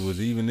 But it was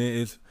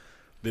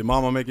Did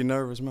mama make you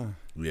nervous, man?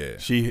 Yeah.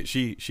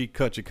 She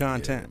cut your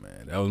content. Yeah,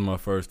 man. That was my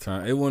first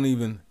time. It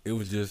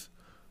was just,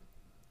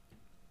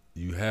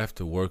 you have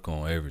to work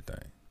on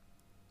everything.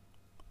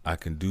 I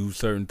can do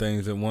certain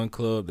things at one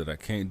club that I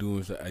can't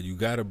do. You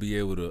got to be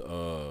able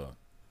to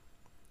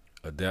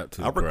adapt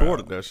to the crowd. I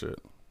recorded that shit.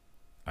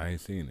 I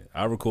ain't seen it.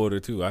 I recorded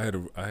it too. I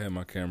had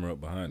my camera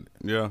up behind it.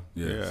 Yeah.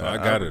 So I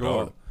got it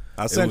all.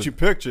 I sent you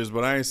pictures,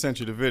 but I ain't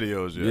sent you the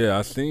videos yet. Yeah,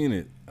 I seen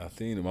it.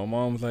 My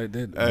mom was like,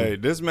 that. Hey,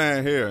 this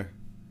man here,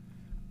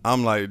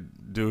 I'm like,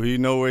 do he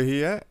know where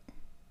he at?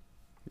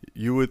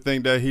 You would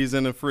think that he's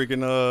in a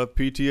freaking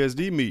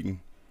PTSD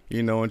meeting,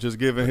 and just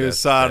giving his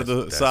side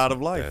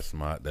of life.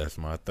 That's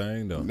my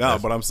thing though. No,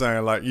 but I'm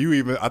saying, like,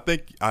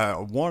 I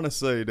want to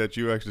say that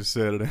you actually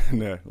said it in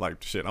there.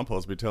 Like, shit, I'm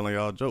supposed to be telling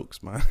y'all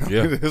jokes, man.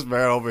 Yeah. This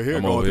man over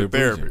here going through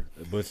therapy.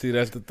 But see,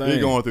 that's the thing. He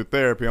going through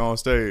therapy on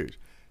stage.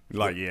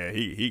 Like, yeah,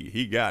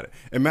 he got it.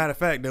 And matter of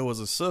fact, there was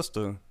a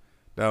sister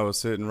that was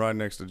sitting right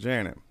next to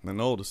Janet,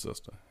 an older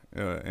sister,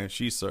 and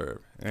she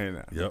served.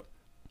 And yep.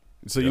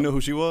 So you know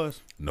who she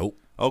was? Nope.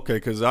 Okay,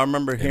 because I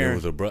remember And hearing.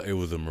 it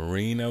was a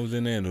Marine that was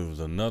in there, and there was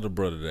another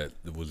brother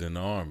that was in the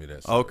Army.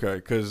 That's Okay,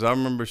 because I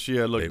remember she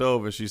had looked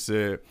over and she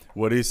said,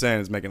 what he's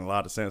saying is making a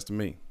lot of sense to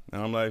me.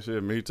 And I'm like,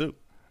 shit, me too.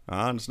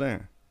 I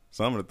understand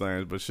some of the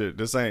things, but shit,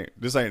 this ain't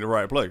the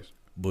right place.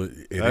 But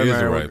it Hey,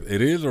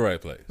 is the right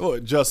place. Well,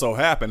 it just so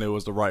happened it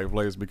was the right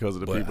place because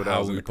of the people that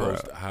was in the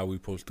crowd. How we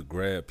supposed to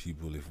grab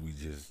people if we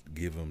just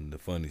give them the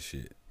funny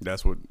shit?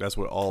 That's what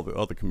all the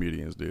other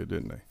comedians did,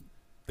 didn't they?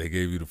 They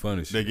gave you the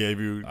funny shit. They gave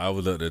you. I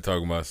was up there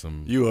talking about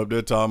some. You up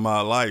there talking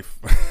about life.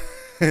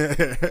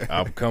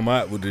 I'll come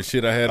out with the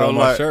shit I had on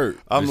like, my shirt.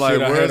 I'm like,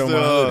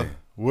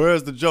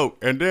 where's the joke?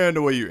 And then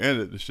the way you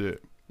ended the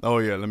shit. Oh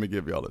yeah, let me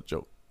give y'all a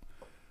joke.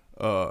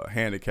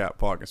 Handicap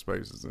parking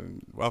spaces,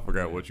 and I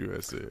forgot what you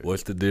had said.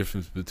 What's the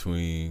difference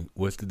between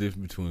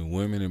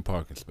women and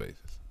parking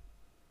spaces?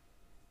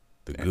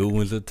 The good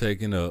ones are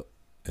taken up,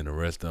 and the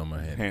rest of them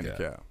are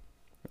handicapped.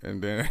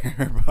 And then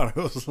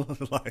everybody was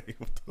like,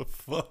 "What the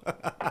fuck?"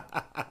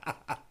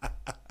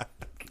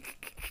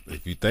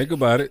 If you think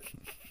about it,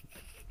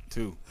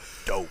 too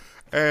dope.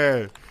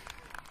 And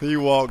he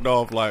walked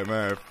off like,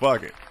 "Man,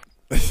 fuck it.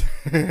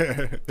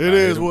 It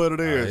is what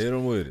it is. I hit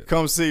him with it.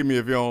 Come see me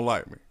if you don't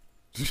like me."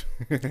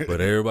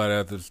 But everybody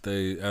after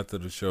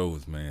the show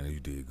was, man, you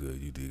did good.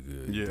 You did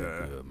good. You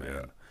did good, man.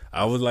 Yeah.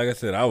 I was, like I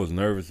said, I was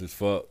nervous as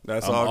fuck.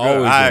 That's I'm all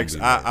good. always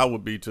I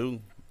would be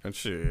too. And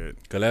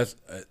shit. Cause that's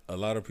a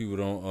lot of people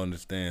don't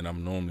understand.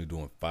 I'm normally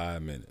doing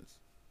 5 minutes.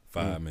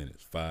 5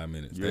 minutes. 5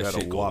 minutes. You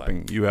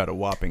had a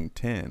whopping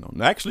 10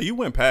 on. Actually, you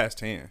went past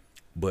 10.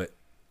 But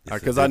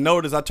because I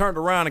noticed, I turned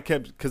around and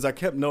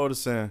kept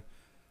noticing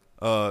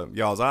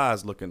y'all's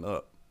eyes looking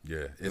up.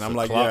 Yeah, and I'm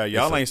like,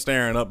 y'all ain't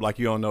staring up like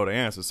you don't know the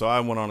answer. So I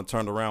went on and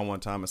turned around one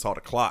time and saw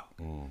the clock.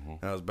 Mm-hmm.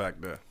 I was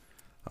back there.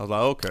 I was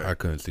like, okay. I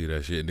couldn't see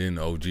that shit. And then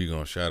the OG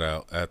gonna shout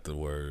out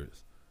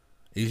afterwards.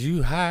 Is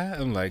you high?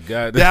 I'm like,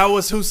 God. That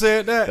was who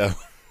said that?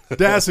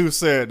 That's who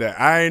said that.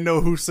 I ain't know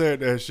who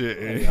said that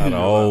shit. Out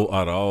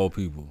of all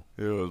people,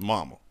 it was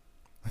Mama.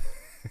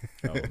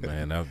 Oh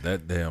man,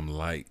 that damn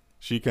light.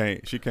 She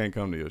can't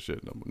come to your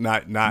shit no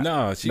more.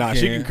 No, she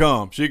can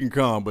come. She can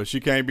come, but she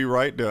can't be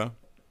right there.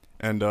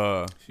 And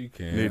she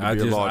can.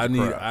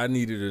 I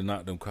needed to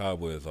knock them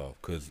cobwebs off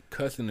because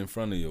cussing in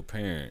front of your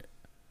parent.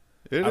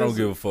 I don't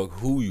give a fuck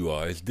who you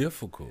are. It's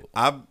difficult.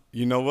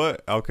 You know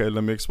what? Okay,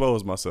 let me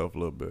expose myself a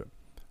little bit.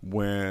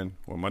 When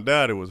my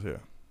daddy was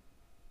here,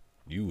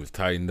 you was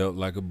tightened up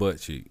like a butt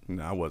cheek.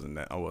 No, I wasn't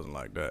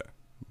like that.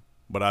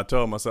 But I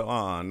told myself,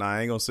 I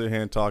ain't gonna sit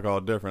here and talk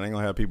all different. I ain't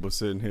gonna have people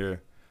sitting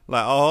here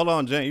like, oh, hold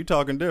on, Jen, you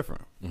talking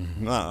different.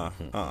 I'm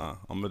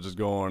gonna just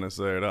go on and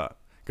say it out.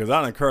 Because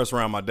I done curse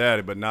around my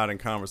daddy, but not in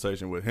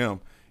conversation with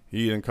him.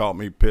 He done caught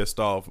me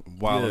pissed off,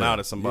 wilding out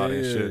at somebody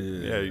and shit.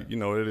 Yeah, you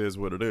know, it is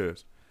what it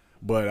is.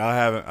 But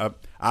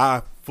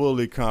I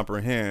fully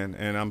comprehend,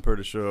 and I'm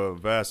pretty sure a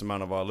vast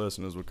amount of our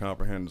listeners would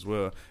comprehend as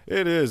well.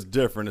 It is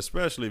different,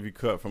 especially if you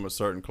cut from a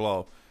certain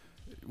cloth.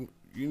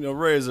 You know,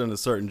 raised in a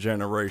certain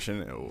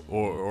generation,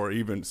 or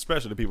even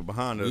especially the people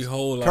behind us.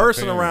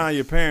 Cursing around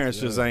your parents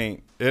just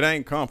ain't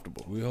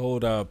comfortable. We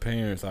hold our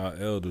parents, our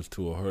elders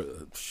to a hurt.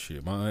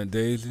 Shit, my Aunt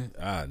Daisy,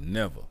 I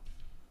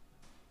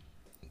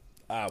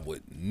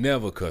would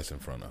never cuss in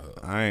front of her.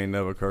 I ain't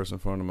never cursed in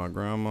front of my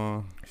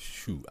grandma.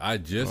 Shoot, I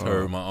just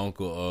heard my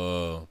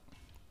uncle.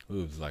 It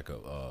was like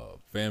a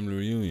family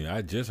reunion.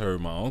 I just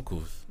heard my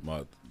uncle's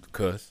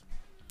cuss.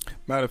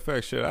 Matter of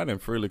fact, shit, I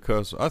didn't freely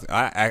cuss.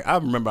 I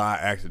remember I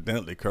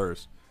accidentally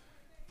cursed,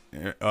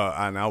 and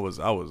I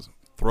was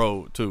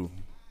throwed too.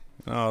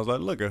 And I was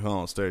like, look at her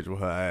on stage with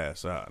her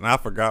ass out, and I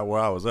forgot where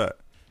I was at.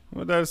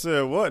 My dad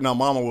said, "What?" Now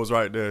Mama was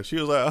right there. She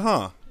was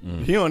like,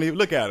 He don't even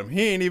look at him.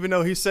 He ain't even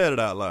know he said it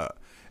out loud.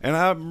 And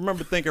I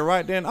remember thinking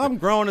right then, I'm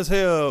grown as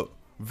hell,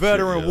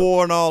 veteran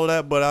war and all of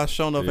that, but I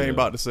sure enough ain't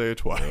about to say it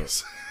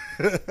twice.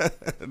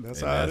 That's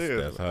how it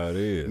is. That's how it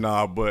is.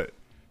 Nah, but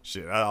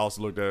shit, I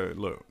also looked at it.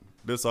 Look,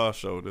 this our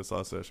show, this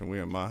our session. We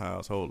in my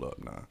house. Hold up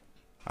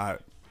now.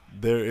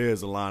 There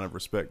is a line of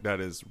respect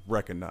that is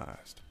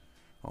recognized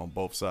on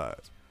both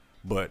sides.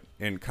 But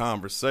in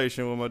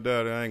conversation with my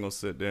daddy, I ain't gonna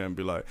sit there and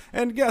be like,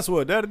 and guess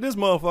what, daddy, this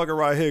motherfucker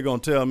right here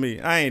gonna tell me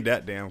I ain't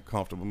that damn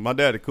comfortable. My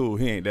daddy cool,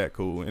 he ain't that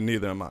cool, and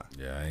neither am I.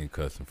 Yeah, I ain't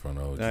cussing in front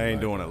of OG. I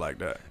ain't doing it like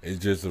that. It's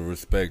just a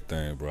respect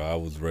thing, bro. I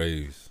was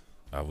raised.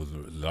 A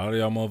lot of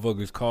y'all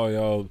motherfuckers call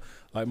y'all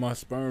like my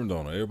sperm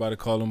donor. Everybody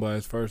call him by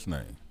his first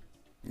name.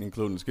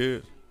 Including his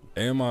kids?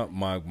 And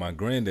my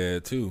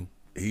granddad, too.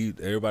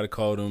 Everybody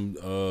called him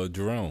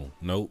Jerome.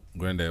 Nope.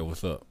 Granddad,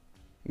 what's up?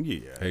 Yeah.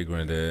 Hey,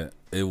 granddad.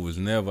 It was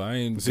never.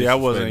 I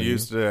wasn't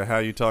used to how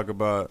you talk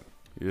about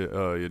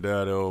your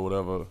daddy or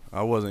whatever.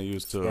 I wasn't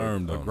used to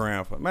a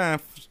grandfather. Man,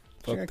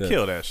 fuck that.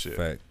 Kill that shit.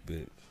 Fact,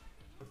 bitch.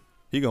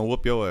 He gonna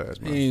whoop your ass,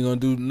 man. He ain't gonna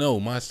do no.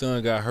 My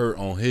son got hurt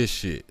on his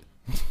shit,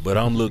 but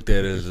I'm looked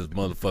at as a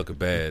motherfucking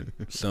bad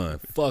son.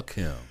 Fuck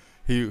him.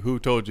 Who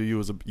told you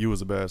was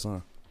a bad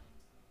son?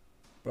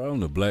 Bro,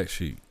 I'm the black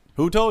sheep.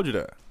 Who told you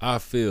that? I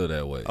feel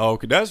that way. Oh,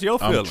 okay, that's your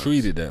feelings. I'm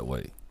treated that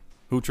way.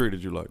 Who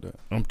treated you like that?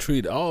 I'm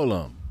treated all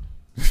of them.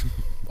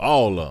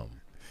 All of them.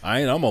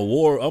 I'm a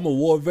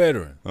war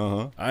veteran.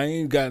 Uh-huh. I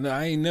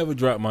ain't never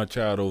dropped my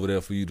child over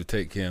there for you to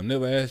take care of him.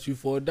 Never asked you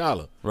for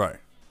 $1. Right.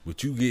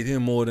 But you get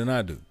him more than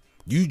I do.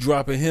 You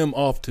dropping him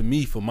off to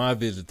me for my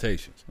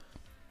visitations.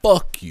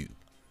 Fuck you.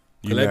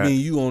 You That mad? mean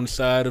you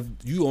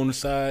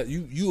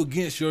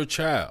against your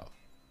child.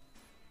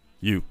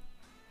 You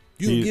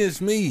You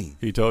against me.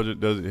 He told you.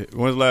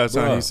 When's the last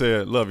time Bruh, he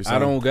said love you? Son? I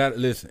don't got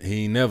listen.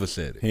 He ain't never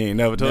said it. He ain't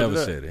never told you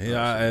that? said it.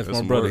 I asked That's my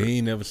some brother. word. He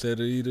ain't never said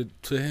it either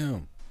to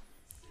him.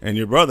 And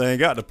your brother ain't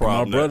got the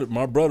problem.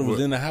 My brother was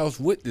What? in the house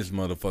with this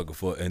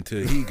motherfucker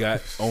until he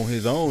got on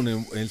his own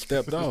and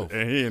stepped off.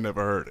 And he ain't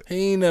never heard it.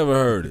 He ain't never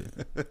heard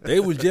it. They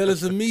was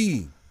jealous of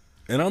me,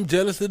 and I'm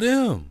jealous of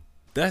them.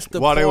 That's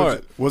the Why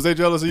part. was they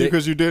jealous of you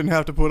because you didn't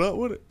have to put up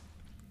with it?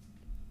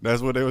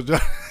 That's what they was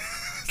jealous.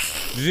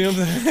 You see what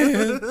I'm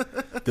saying?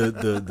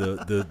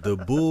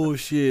 The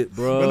bullshit,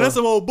 bro. And that's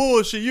some old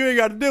bullshit. You ain't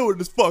got to deal with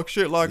this fuck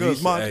shit like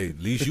us, man. Hey, at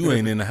least you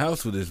ain't in the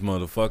house with this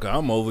motherfucker.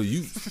 I'm over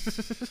you,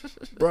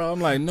 bro. I'm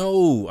like,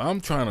 no,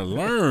 I'm trying to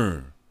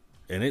learn,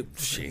 and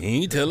she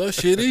ain't tell us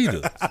shit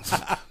either.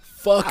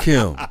 Fuck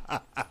him.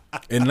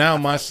 And now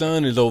my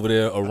son is over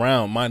there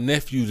around. My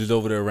nephews is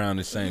over there around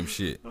the same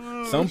shit.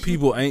 Some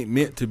people ain't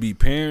meant to be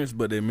parents,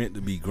 but they're meant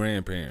to be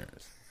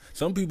grandparents.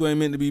 Some people ain't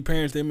meant to be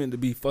parents. They're meant to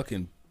be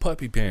fucking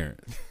puppy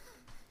parents.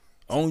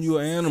 Own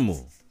your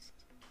animal.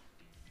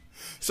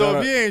 So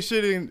if he ain't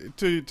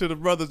shitting to the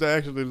brothers that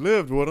actually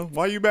lived with him,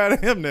 why you mad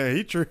at him then?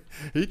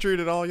 He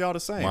treated all y'all the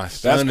same. My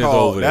son is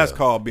over there. That's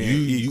called being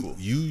equal.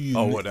 You.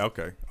 Oh, what?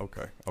 Okay.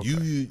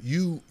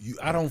 You.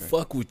 I don't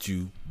fuck with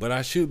you, but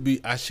I should be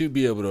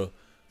able to.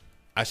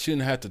 I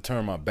shouldn't have to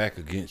turn my back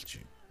against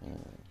you,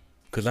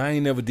 cause I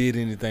ain't never did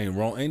anything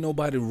wrong. Ain't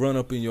nobody run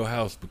up in your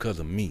house because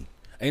of me.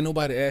 Ain't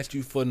nobody asked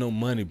you for no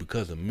money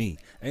because of me.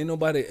 Ain't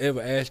nobody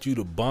ever asked you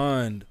to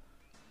bond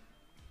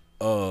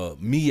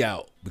me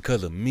out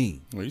because of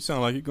me. Well, you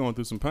sound like you're going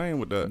through some pain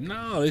with that.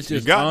 No, it's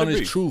just got to honest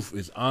be. truth.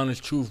 It's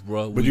honest truth,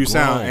 bro. But We you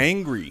sound grown.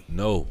 angry.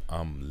 No,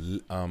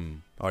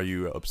 I'm Are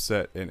you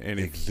upset in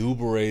any?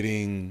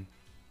 exuberating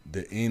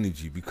the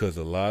energy because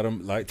a lot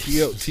of like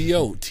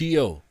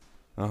T.O.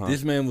 Uh-huh.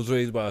 This man was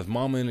raised by his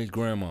mama and his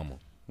grandmama.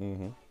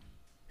 Mm-hmm.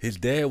 His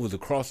dad was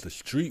across the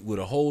street with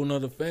a whole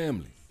nother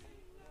family.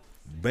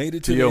 Made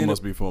it to T.O. the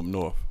must be from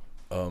north.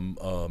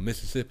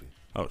 Mississippi.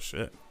 Oh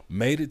shit.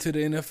 Made it to the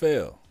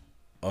NFL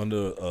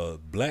under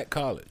black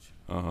college.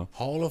 Uh-huh.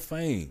 Hall of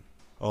Fame.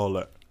 All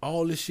that.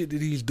 All the shit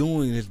that he's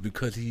doing is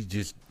because he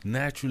just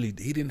naturally,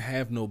 he didn't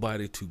have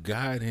nobody to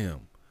guide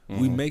him.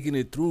 We making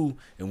it through,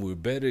 and we're a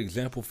better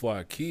example for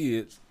our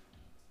kids.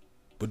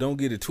 But don't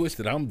get it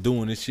twisted. I'm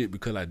doing this shit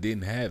because I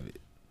didn't have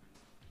it.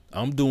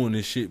 I'm doing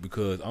this shit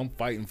because I'm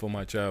fighting for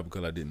my child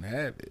because I didn't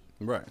have it.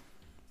 Right.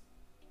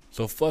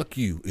 So fuck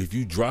you. If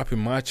you dropping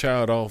my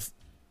child off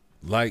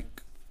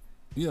like,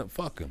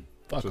 fuck him.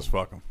 Just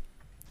fuck him.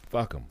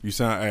 Fuck him. You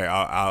sound. Hey,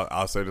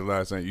 I'll say the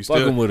last thing. You Fuck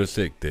still him with a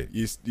sick dick.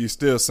 You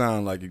still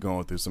sound like you're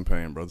going through some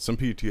pain, brother. Some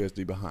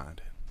PTSD behind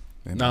it.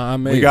 And Nah, I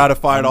made. we gotta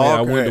fight all.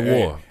 I went to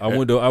hey, war. I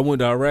went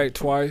to Iraq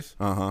twice.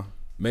 Uh-huh.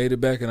 Made it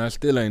back, and I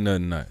still ain't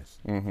nothing nice.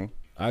 Mm-hmm.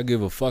 I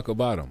give a fuck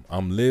about them.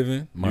 I'm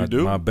living. You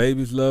do? My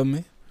babies love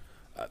me.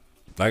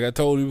 Like I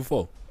told you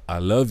before, I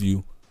love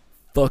you.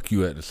 Fuck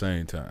you at the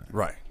same time.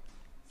 Right.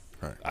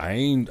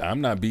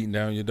 I'm not beating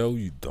down your door.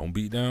 You don't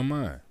beat down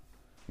mine.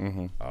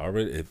 Mm-hmm.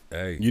 Already.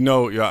 You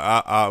know,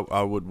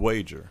 I would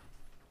wager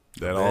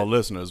that Bet. all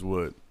listeners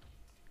would,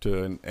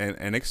 to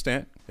an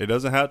extent. It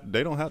doesn't have.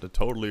 They don't have to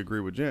totally agree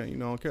with Jen. You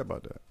know, I don't care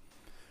about that.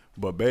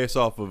 But based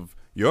off of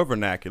your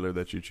vernacular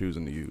that you're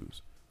choosing to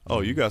use,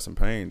 you got some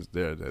pains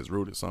there that's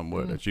rooted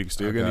somewhere that you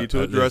still gonna need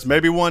to address. listen,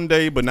 Maybe one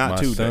day, but not my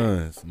 2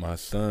 sons, days. my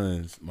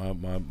sons,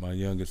 my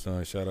youngest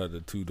son. Shout out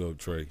to Two Dope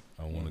Trey.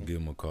 I want to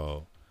give him a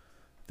call.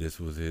 This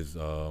was his.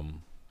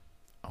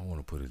 I want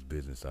to put his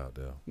business out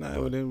there. Nah, But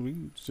well, then we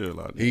can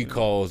chill out. he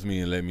calls me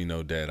and let me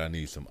know, Dad, I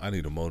need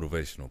a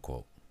motivational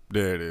quote.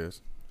 There it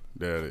is.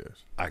 There it is.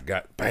 I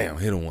got bam,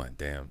 hit him one.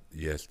 Damn,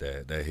 yes,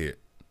 Dad, that hit.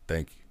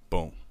 Thank you.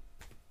 Boom.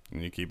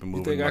 And you keep it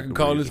moving. You think I like can the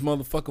call weed. this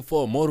motherfucker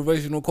for a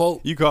motivational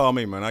quote? You call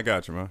me, man. I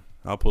got you, man.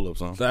 I'll pull up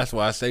something. So that's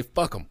why I say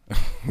fuck him.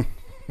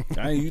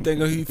 You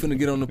think he finna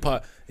get on the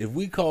pod? If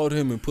we called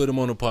him and put him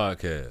on the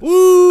podcast,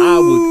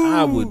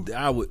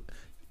 I would.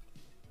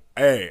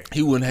 Hey,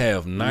 He wouldn't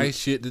have nice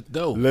shit to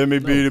do. let me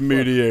be the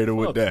mediator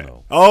with fuck that.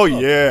 no. Oh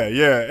Fuck yeah.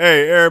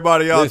 Hey,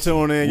 everybody, y'all Listen,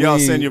 tune in. we Y'all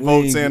ain't- send your we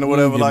votes ain't- in or we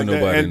whatever ain't like giving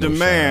that, nobody and no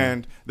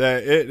demand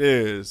that it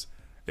is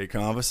a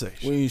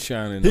conversation. We ain't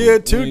shining. Here,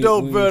 we two ain't-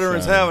 dope we ain't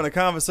veterans shining. having a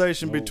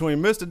conversation between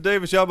Mr.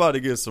 Davis. Y'all about to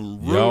get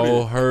some Y'all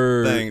rooted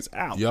heard things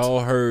out.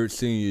 Y'all heard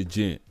Senior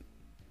Gent.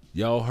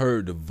 Y'all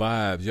heard the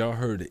vibes. Y'all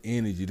heard the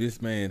energy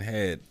this man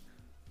had.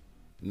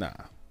 Nah,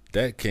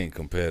 that can't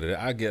compare to that.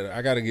 I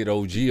got to get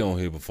OG on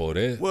here before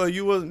that. Well,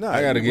 you was not.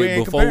 I got to we get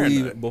ain't before comparing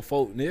we that.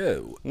 before yeah.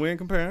 We ain't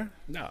comparing.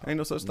 No, Ain't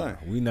no such thing.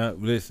 we not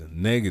listen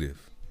negative.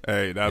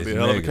 Hey, that'd be It's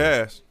a hell of a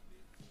negative. cash.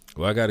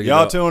 Well, I got to get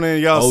Y'all tune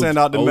in. Y'all send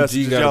out the OG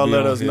messages. gotta Y'all be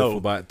let on us here know. for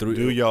about 3.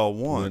 Do y'all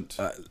want?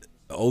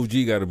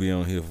 OG got to be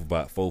on here for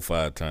about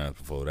 4-5 times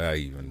before that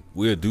even.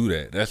 We'll do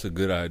that. That's a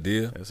good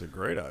idea. That's a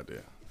great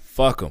idea.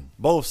 Fuck them.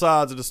 Both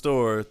sides of the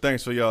story.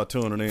 Thanks for y'all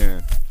tuning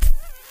in.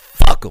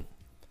 Fuck them.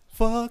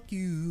 Fuck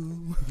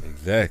you.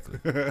 Exactly.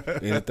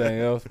 Anything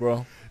else,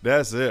 bro?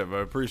 That's it,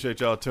 bro.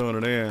 Appreciate y'all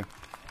tuning in.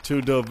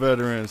 Two dope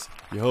veterans.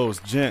 Your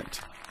host,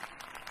 Gent.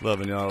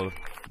 Loving y'all.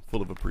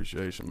 Full of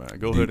appreciation, man.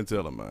 Go ahead and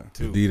tell them, man.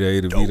 The D to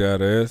A to B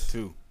to S.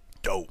 Two.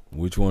 Dope.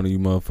 Which one of you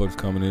motherfuckers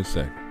coming in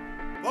second?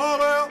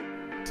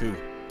 Two.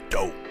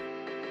 Dope.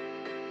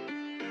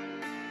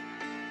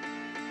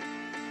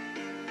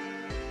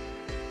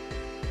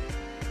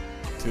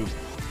 Two.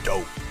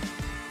 Dope.